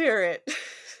volunteer it.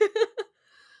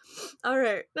 All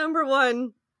right, number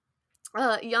one.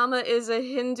 Yama is a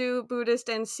Hindu, Buddhist,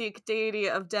 and Sikh deity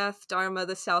of death, dharma,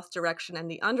 the south direction,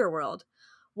 and the underworld.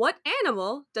 What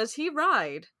animal does he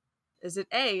ride? Is it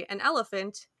A, an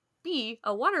elephant, B,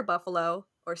 a water buffalo,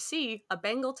 or C, a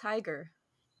Bengal tiger?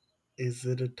 Is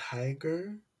it a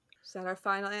tiger? Is that our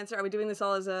final answer? Are we doing this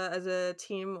all as a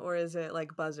team, or is it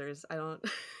like buzzers? I don't.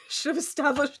 Should have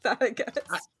established that, I guess.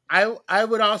 I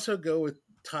would also go with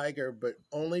tiger, but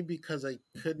only because I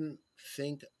couldn't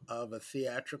think of a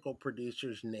theatrical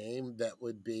producer's name that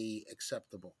would be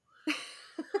acceptable.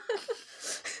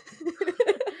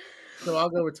 So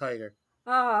I'll go with tiger.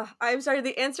 I'm sorry.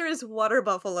 The answer is water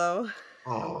buffalo.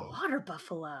 Oh. Water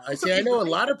buffalo. I see. I know a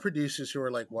lot of producers who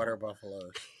are like water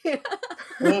buffaloes.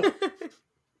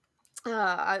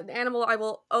 An animal I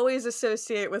will always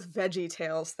associate with Veggie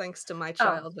Tales, thanks to my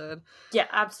childhood. Yeah,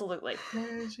 absolutely.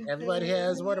 Everybody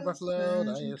has water buffalo.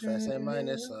 I use fast and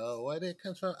minus. So what it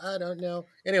comes from, I don't know.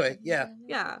 Anyway, yeah.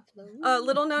 Yeah.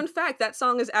 Little known fact, that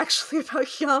song is actually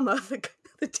about Yama,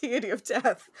 the deity of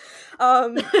death.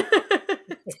 I'm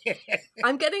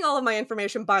getting all of my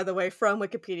information, by the way, from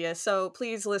Wikipedia, so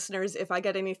please, listeners, if I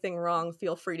get anything wrong,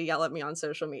 feel free to yell at me on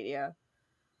social media.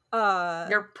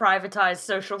 Your privatized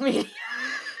social media.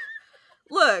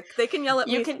 Look, they can yell at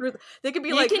me through. They could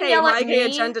be like, "Hey, my gay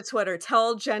agenda Twitter,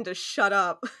 tell Jen to shut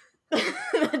up."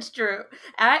 That's true.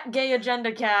 At Gay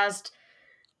Agenda Cast,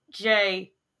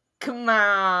 Jay, come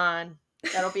on.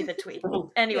 That'll be the tweet.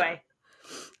 Anyway.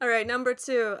 Yeah. All right, number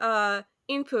two.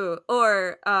 Inpu,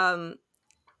 or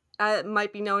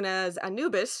might be known as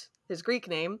Anubis, his Greek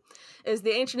name, is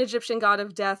the ancient Egyptian god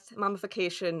of death,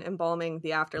 mummification, embalming,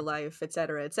 the afterlife,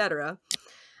 etc., etc.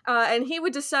 And he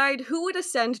would decide who would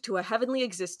ascend to a heavenly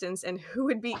existence and who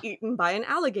would be eaten by an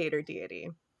alligator deity.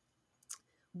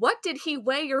 What did he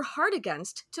weigh your heart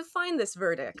against to find this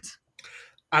verdict?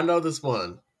 I know this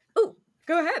one. Oh,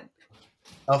 go ahead.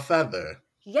 A feather.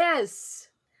 Yes.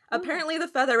 Apparently the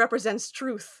feather represents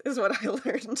truth, is what I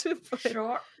learned.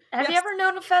 Sure. Have you ever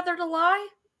known a feather to lie?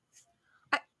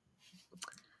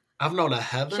 I've known a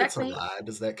heather Checkmate. to lie.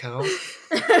 Does that count?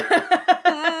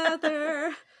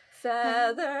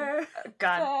 Feather.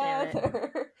 God damn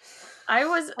it. I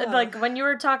was, like, when you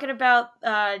were talking about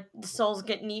souls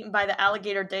getting eaten by the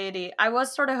alligator deity, I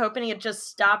was sort of hoping it just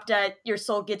stopped at your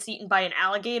soul gets eaten by an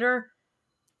alligator.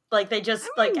 Like they just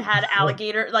like had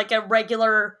alligator, like a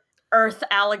regular Earth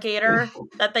alligator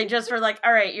that they just were like,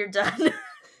 all right, you're done.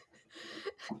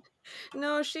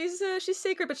 No, she's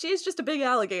sacred, but she's just a big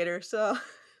alligator, so.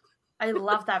 I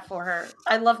love that for her.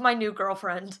 I love my new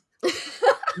girlfriend.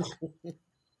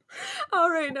 All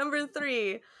right, number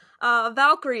 3.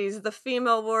 Valkyries, the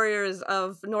female warriors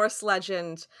of Norse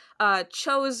legend,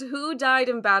 chose who died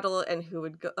in battle and who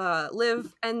would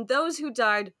live, and those who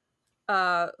died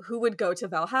who would go to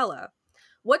Valhalla.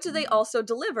 What do they also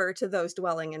deliver to those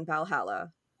dwelling in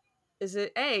Valhalla? Is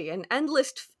it A, an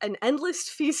endless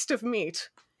feast of meat,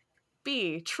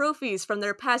 B, trophies from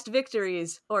their past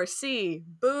victories, or C,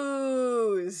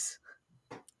 booze?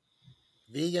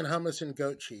 Vegan hummus and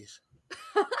goat cheese.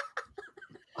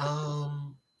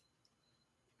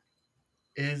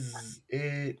 Is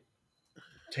it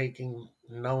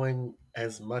knowing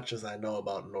as much as I know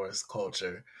about Norse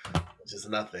culture, which is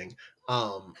nothing,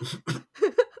 I'm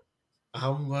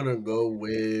gonna go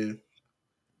with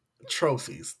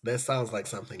trophies. That sounds like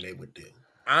something they would do.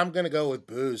 I'm gonna go with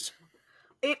booze.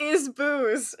 It is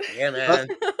booze. Yeah, man.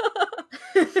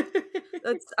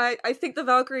 I think the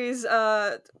Valkyries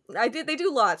they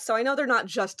do lots, so I know they're not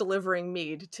just delivering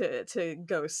mead to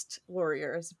ghost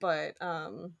warriors, but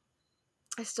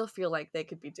I still feel like they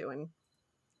could be doing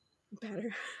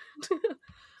better.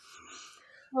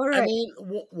 All right. I mean,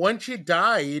 once you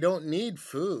die, you don't need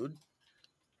food.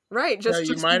 Right, just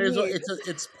you might as well. mead.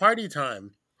 It's party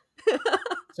time.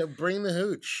 So bring the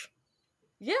hooch.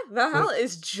 Yeah, Valhalla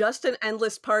is just an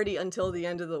endless party until the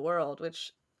end of the world,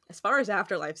 which, as far as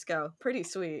afterlives go, pretty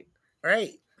sweet.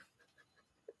 Right.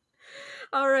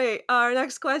 All right, our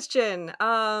next question.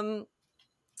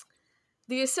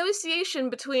 The association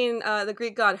between the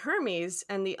Greek god Hermes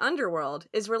and the underworld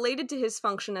is related to his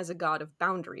function as a god of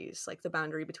boundaries, like the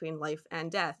boundary between life and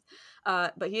death.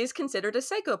 But he is considered a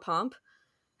psychopomp,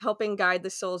 helping guide the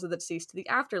souls of the deceased to the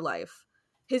afterlife.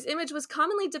 His image was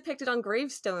commonly depicted on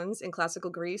gravestones in classical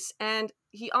Greece, and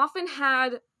he often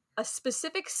had a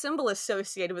specific symbol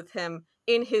associated with him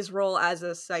in his role as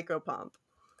a psychopomp.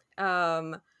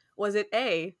 Was it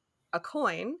A, a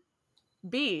coin,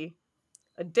 B,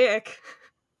 a dick,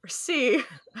 or C,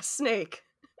 a snake?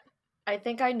 I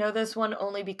think I know this one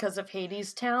only because of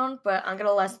Hades Town, but I'm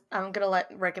gonna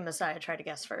let Rick and Messiah try to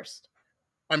guess first.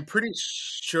 I'm pretty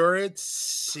sure it's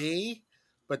C,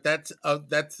 but that's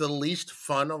the least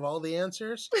fun of all the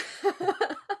answers.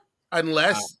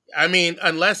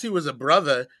 Unless he was a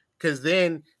brother, because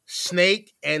then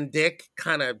snake and dick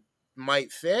kind of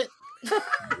might fit.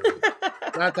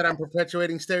 Not that I'm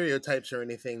perpetuating stereotypes or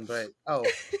anything, but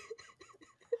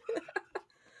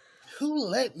who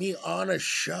let me on a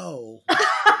show?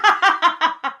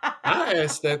 I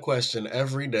ask that question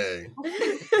every day,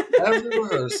 every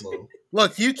rehearsal.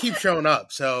 Look, you keep showing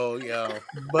up, so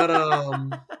But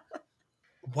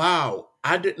wow,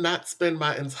 I did not spend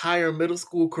my entire middle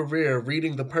school career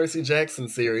reading the Percy Jackson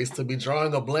series to be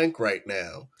drawing a blank right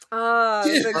now.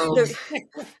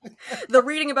 The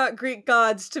reading about Greek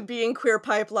gods to being queer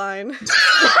pipeline.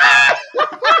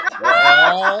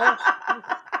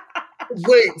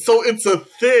 Wait, so it's a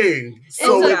thing.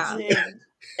 So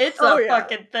it's a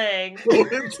fucking thing. So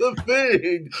it's a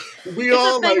thing.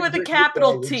 It's a thing with a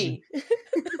capital T.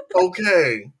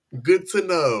 Okay, good to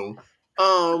know.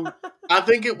 I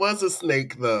think it was a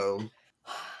snake, though.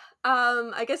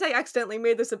 I guess I accidentally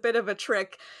made this a bit of a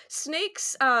trick.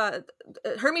 Snakes,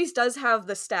 Hermes does have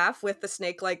the staff with the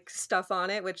snake-like stuff on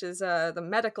it, which is the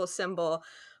medical symbol.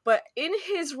 But in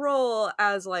his role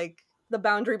as, like, the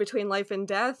boundary between life and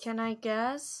death... Can I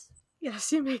guess?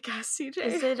 Yes, you may guess, CJ.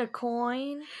 Is it a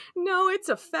coin? No, it's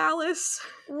a phallus.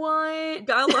 What?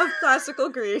 Gotta love classical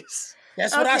Greece.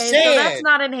 That's what I said. So that's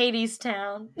not in Hades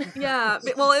Town. Yeah,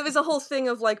 well, it was a whole thing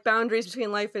of, like, boundaries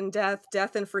between life and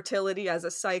death and fertility as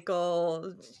a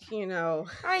cycle, I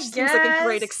guess. Seems like a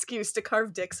great excuse to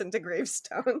carve dicks into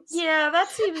gravestones. Yeah, that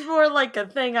seems more like a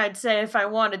thing I'd say if I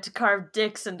wanted to carve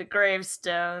dicks into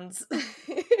gravestones.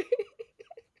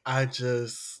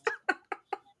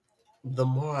 The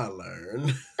more I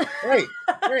learn. Right.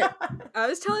 I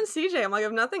was telling CJ, I'm like,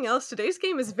 if nothing else, today's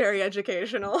game is very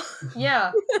educational.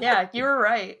 Yeah, you were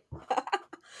right.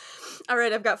 All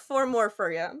right, I've got 4 more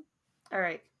for you. All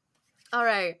right.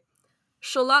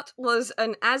 Xochitl was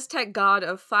an Aztec god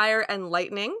of fire and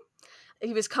lightning.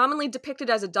 He was commonly depicted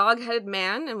as a dog-headed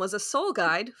man and was a soul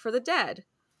guide for the dead.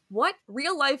 What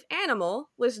real-life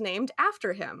animal was named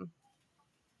after him?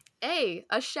 A,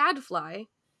 a shadfly,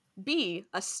 B,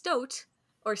 a stoat,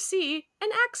 or C, an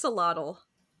axolotl?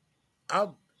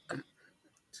 I'm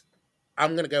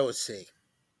gonna go with C.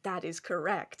 That is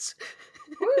correct.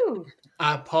 Woo.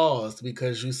 I paused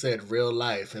because you said real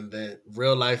life and then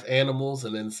real life animals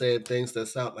and then said things that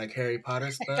sound like Harry Potter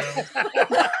spells.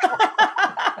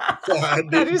 So I That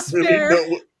didn't is really fair.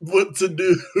 know what to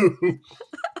do.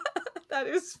 That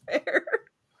is fair.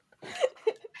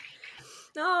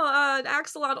 No,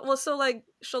 axolotl. Well, so like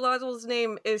Xolotl's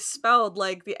name is spelled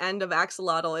like the end of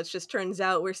axolotl. It just turns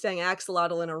out we're saying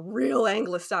axolotl in a real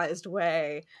anglicized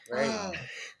way. Right.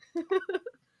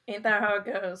 Ain't that how it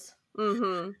goes?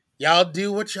 Mm-hmm. Y'all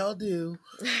do what y'all do.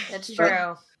 It's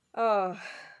true. Oh,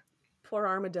 poor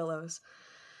armadillos.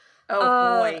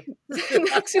 Oh boy.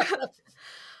 Next up,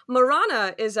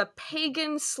 Marana is a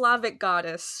pagan Slavic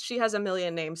goddess. She has a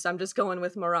million names, so I'm just going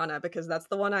with Marana because that's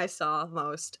the one I saw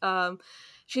most.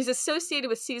 She's associated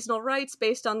with seasonal rites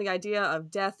based on the idea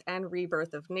of death and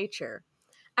rebirth of nature.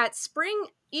 At spring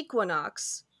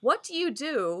equinox, what do you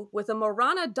do with a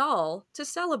Marana doll to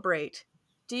celebrate?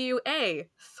 Do you A,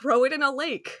 throw it in a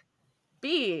lake,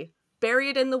 B, bury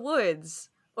it in the woods,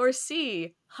 or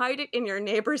C, hide it in your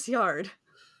neighbor's yard?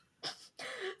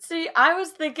 See, I was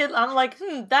thinking, I'm like,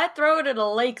 that throw it in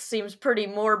a lake seems pretty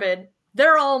morbid.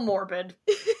 They're all morbid.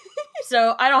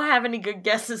 So I don't have any good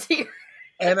guesses here.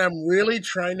 And I'm really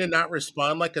trying to not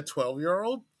respond like a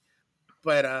 12-year-old.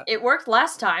 But It worked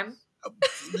last time.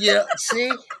 yeah,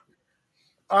 see?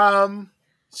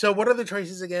 So what are the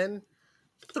choices again?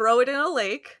 Throw it in a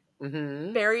lake,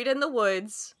 Mm-hmm. bury it in the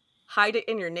woods, hide it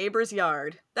in your neighbor's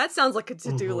yard. That sounds like a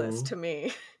to-do Mhm. list to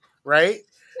me. Right?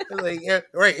 Like, yeah,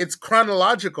 right. It's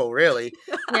chronological, really.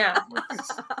 Yeah.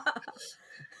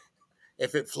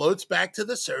 If it floats back to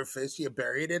the surface, you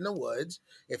bury it in the woods.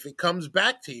 If it comes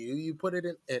back to you, you put it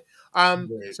in.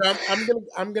 Right. So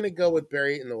I'm gonna go with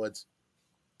bury it in the woods.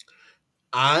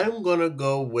 I'm gonna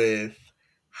go with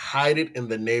hide it in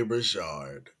the neighbor's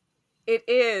yard. It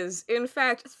is, in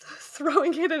fact,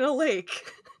 throwing it in a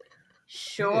lake.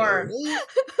 Sure. Really?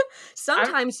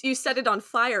 Sometimes you set it on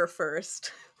fire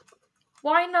first.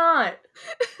 Why not?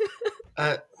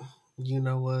 You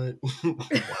know what?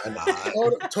 Why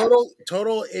not?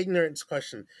 Total ignorance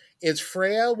question. Is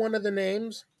Freya one of the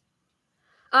names,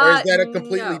 or is that a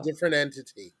completely No. different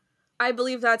entity? I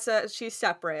believe she's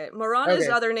separate. Marana's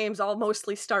Okay. other names all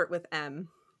mostly start with M.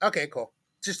 Okay, cool.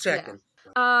 Just checking.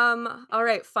 All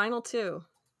right, final two.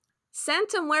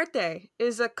 Santa Muerte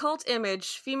is a cult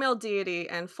image, female deity,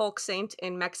 and folk saint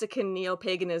in Mexican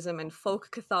neo-paganism and folk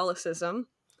Catholicism,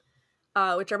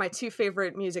 which are my two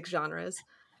favorite music genres.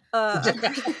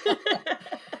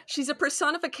 She's a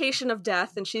personification of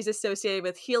death, and she's associated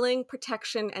with healing,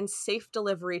 protection, and safe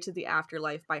delivery to the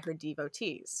afterlife by her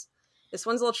devotees. This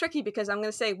one's a little tricky because I'm going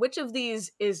to say which of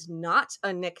these is not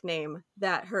a nickname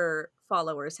that her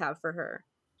followers have for her.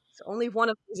 So only one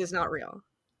of these is not real.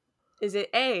 Is it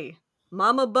A,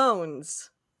 Mama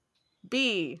Bones,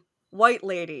 B, White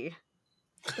Lady,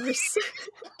 or C-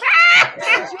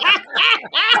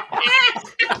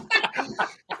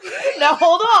 Now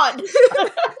hold on.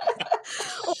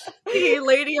 C,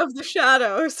 Lady of the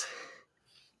Shadows?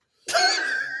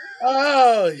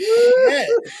 Oh shit!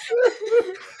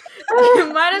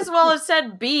 You might as well have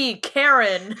said B,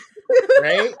 Karen.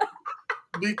 Right?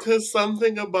 Because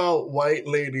something about White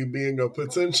Lady being a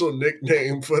potential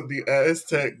nickname for the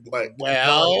Aztec, like,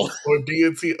 Well. goddess or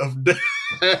deity of death.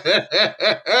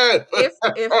 If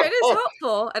it is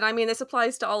helpful, and I mean this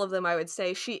applies to all of them, I would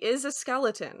say she is a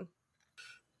skeleton.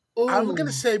 I'm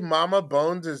gonna say Mama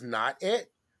Bones is not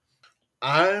it.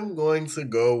 I'm going to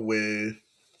go with.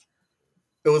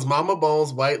 It was Mama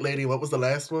Bones, White Lady. What was the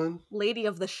last one? Lady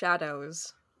of the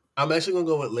Shadows. I'm actually going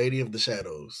to go with Lady of the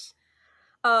Shadows.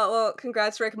 Well,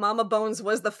 congrats, Rick. Mama Bones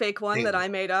was the fake one that Dang. I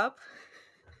made up.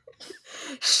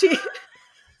 She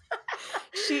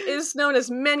is known as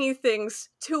many things,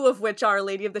 two of which are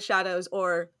Lady of the Shadows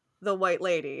or the White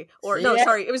Lady. Or no, Yeah,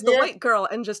 sorry, it was the yeah. White Girl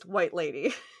and just White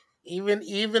Lady. Even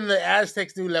the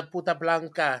Aztecs do La Puta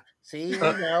Blanca. See,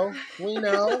 we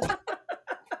know.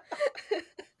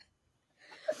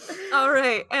 All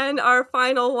right, and our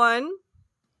final one.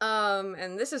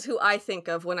 And this is who I think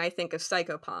of when I think of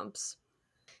psychopomps.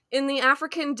 In the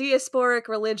African diasporic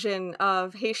religion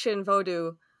of Haitian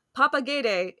Vodou, Papa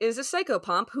Gede is a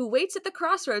psychopomp who waits at the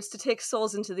crossroads to take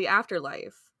souls into the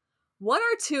afterlife. What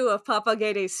are two of Papa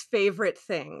Gede's favorite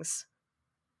things?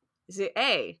 Is it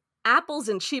A, apples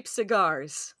and cheap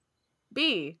cigars,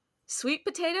 B, sweet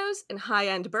potatoes and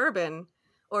high-end bourbon,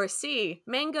 or C,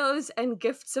 mangoes and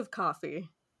gifts of coffee?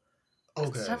 Oh,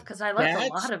 It's tough because I like a That's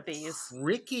lot of these.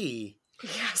 tricky.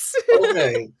 Yes.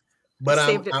 Okay. But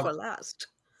Saved it for last.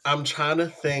 I'm trying to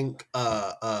think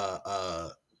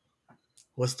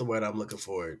what's the word I'm looking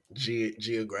for?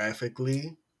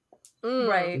 Geographically.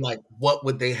 Right. Like what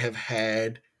would they have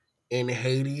had in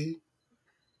Haiti.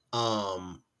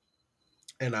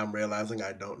 And I'm realizing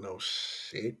I don't know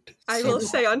shit. I So will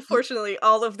say, unfortunately,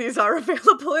 all of these are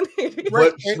available in Haiti.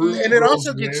 Right, what true and it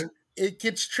also Rosemary?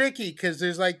 gets tricky because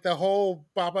there's like the whole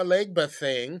Baba Legba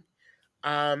thing,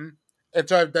 and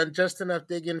so I've done just enough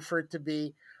digging for it to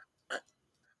be.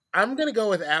 I'm gonna go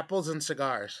with apples and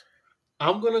cigars.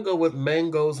 I'm gonna go with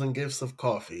mangoes and gifts of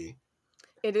coffee.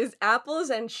 It is apples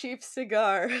and cheap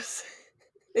cigars.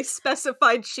 They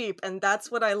specified cheap, and that's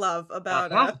what I love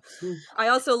about I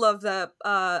also love that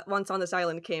Once on This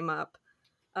Island came up.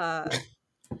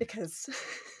 Because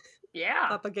Yeah.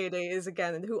 Papa Gay Day is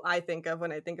again who I think of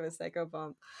when I think of a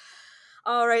Psychopomp.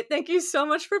 All right, thank you so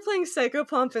much for playing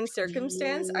Psychopomp in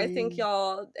Circumstance. I think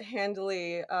y'all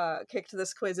handily kicked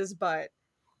this quiz's butt.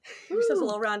 Here's a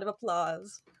little round of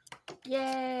applause.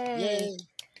 Yay. Yay!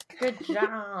 Good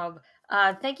job.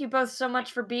 Thank you both so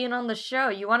much for being on the show.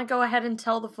 You want to go ahead and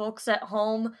tell the folks at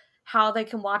home how they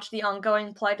can watch the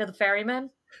ongoing plight of the ferryman?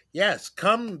 Yes,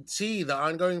 come see the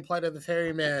ongoing plight of the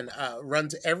ferryman.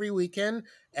 Runs every weekend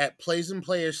at Plays and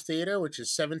Players Theater, which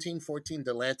is 1714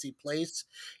 Delancey Place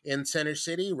in Center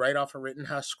City, right off of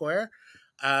Rittenhouse Square.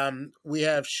 We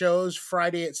have shows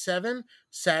Friday at 7,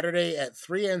 Saturday at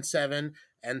 3 and 7,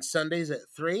 and Sundays at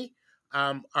 3.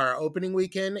 Our opening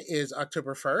weekend is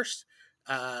October 1st.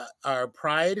 Our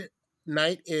Pride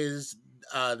night is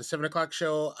the 7 o'clock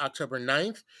show, October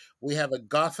 9th. We have a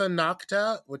Gotha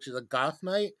Nocta, which is a goth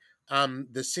night,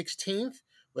 the 16th.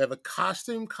 We have a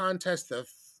costume contest the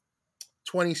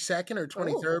 22nd or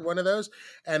 23rd, one of those.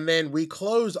 And then we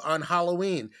close on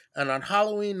Halloween. And on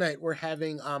Halloween night, we're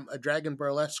having a Dragon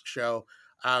Burlesque show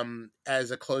as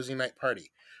a closing night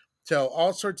party. So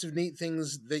all sorts of neat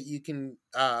things that you can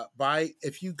buy.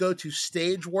 If you go to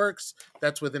Stageworks,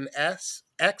 that's with an S,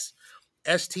 X,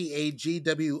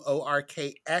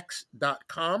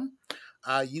 STAGWORKX.com.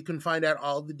 You can find out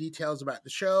all the details about the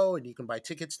show, and you can buy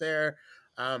tickets there.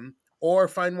 Or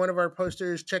find one of our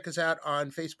posters. Check us out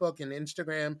on Facebook and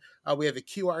Instagram. We have a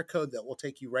QR code that will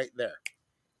take you right there.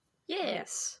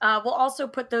 Yes. We'll also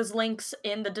put those links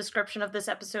in the description of this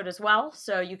episode as well,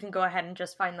 so you can go ahead and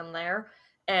just find them there.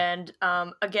 And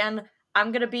again,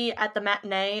 I'm going to be at the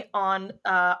matinee on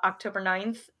October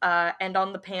 9th and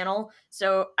on the panel.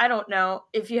 So I don't know,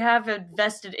 if you have a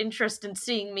vested interest in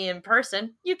seeing me in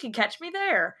person, you can catch me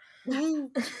there.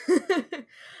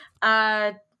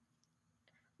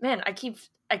 Man, I keep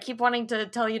wanting to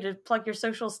tell you to plug your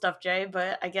social stuff, Jay,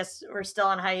 but I guess we're still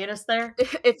on hiatus there.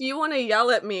 If you want to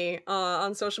yell at me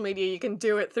on social media, you can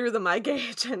do it through the My Gay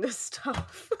Agenda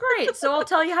stuff. Great, so I'll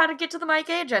tell you how to get to the My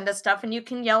Gay Agenda stuff, and you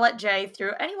can yell at Jay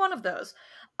through any one of those.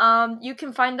 You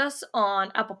can find us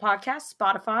on Apple Podcasts,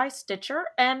 Spotify, Stitcher,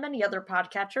 and many other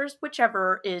podcatchers,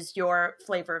 whichever is your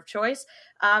flavor of choice.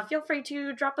 Feel free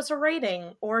to drop us a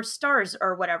rating or stars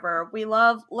or whatever. We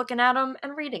love looking at them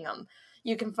and reading them.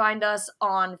 You can find us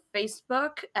on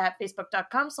Facebook at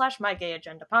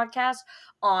facebook.com/MyGayAgendaPodcast,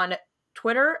 on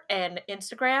Twitter and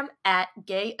Instagram at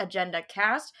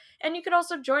GayAgendaCast, and you can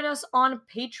also join us on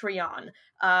Patreon,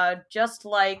 just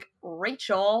like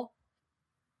Rachel,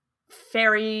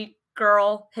 Fairy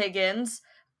Girl Higgins,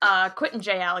 Quentin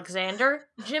J. Alexander,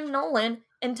 Jim Nolan,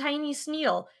 and Tiny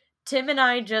Sneal. Tim and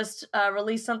I just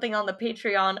released something on the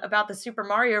Patreon about the Super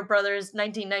Mario Brothers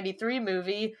 1993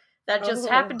 movie that just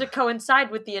happened to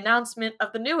coincide with the announcement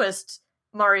of the newest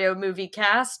Mario movie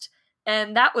cast,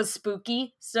 and that was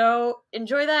spooky, so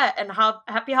enjoy that, and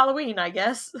happy Halloween, I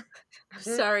guess. I'm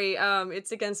sorry,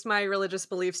 it's against my religious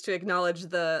beliefs to acknowledge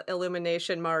the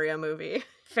Illumination Mario movie.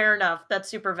 Fair enough, that's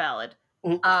super valid.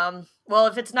 Well,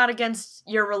 if it's not against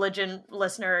your religion,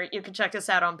 listener, you can check us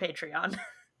out on Patreon.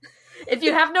 If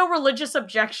you have no religious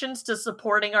objections to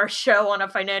supporting our show on a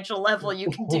financial level,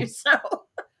 you can do so.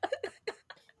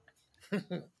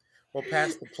 We'll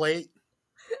pass the plate.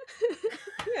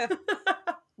 Yeah.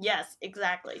 Yes,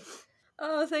 exactly.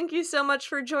 Oh, thank you so much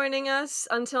for joining us.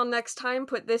 Until next time,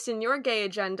 put this in your gay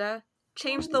agenda.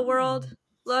 Change the world.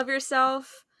 Love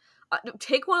yourself.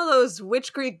 Take one of those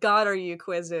Which Greek god are you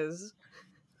quizzes.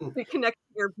 Reconnect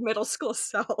your middle school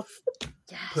self.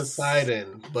 Yes.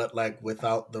 Poseidon, but like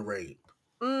without the rape.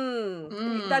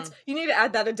 That's you need to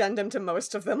add that addendum to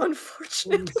most of them,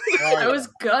 unfortunately. I was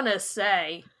gonna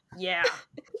say, yeah.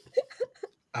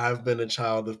 I've been a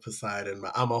child of Poseidon.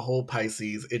 I'm a whole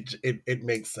Pisces. It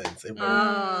makes sense. It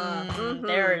works.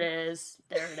 There it is.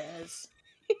 There it is.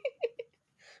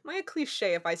 Am I a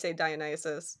cliche if I say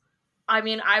Dionysus? I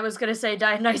mean, I was gonna say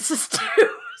Dionysus too,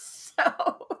 so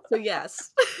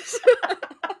yes.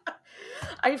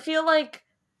 I feel like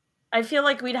I feel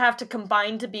like we'd have to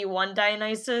combine to be one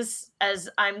Dionysus, as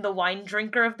I'm the wine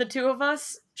drinker of the two of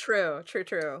us.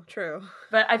 True.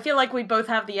 But I feel like we both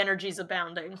have the energies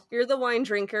abounding. You're the wine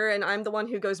drinker, and I'm the one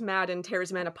who goes mad and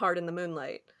tears men apart in the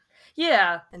moonlight.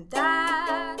 Yeah. And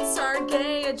that's our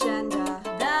gay agenda.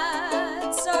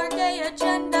 That's our gay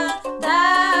agenda.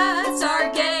 That's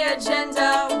our gay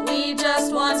agenda. We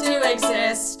just want to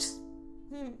exist.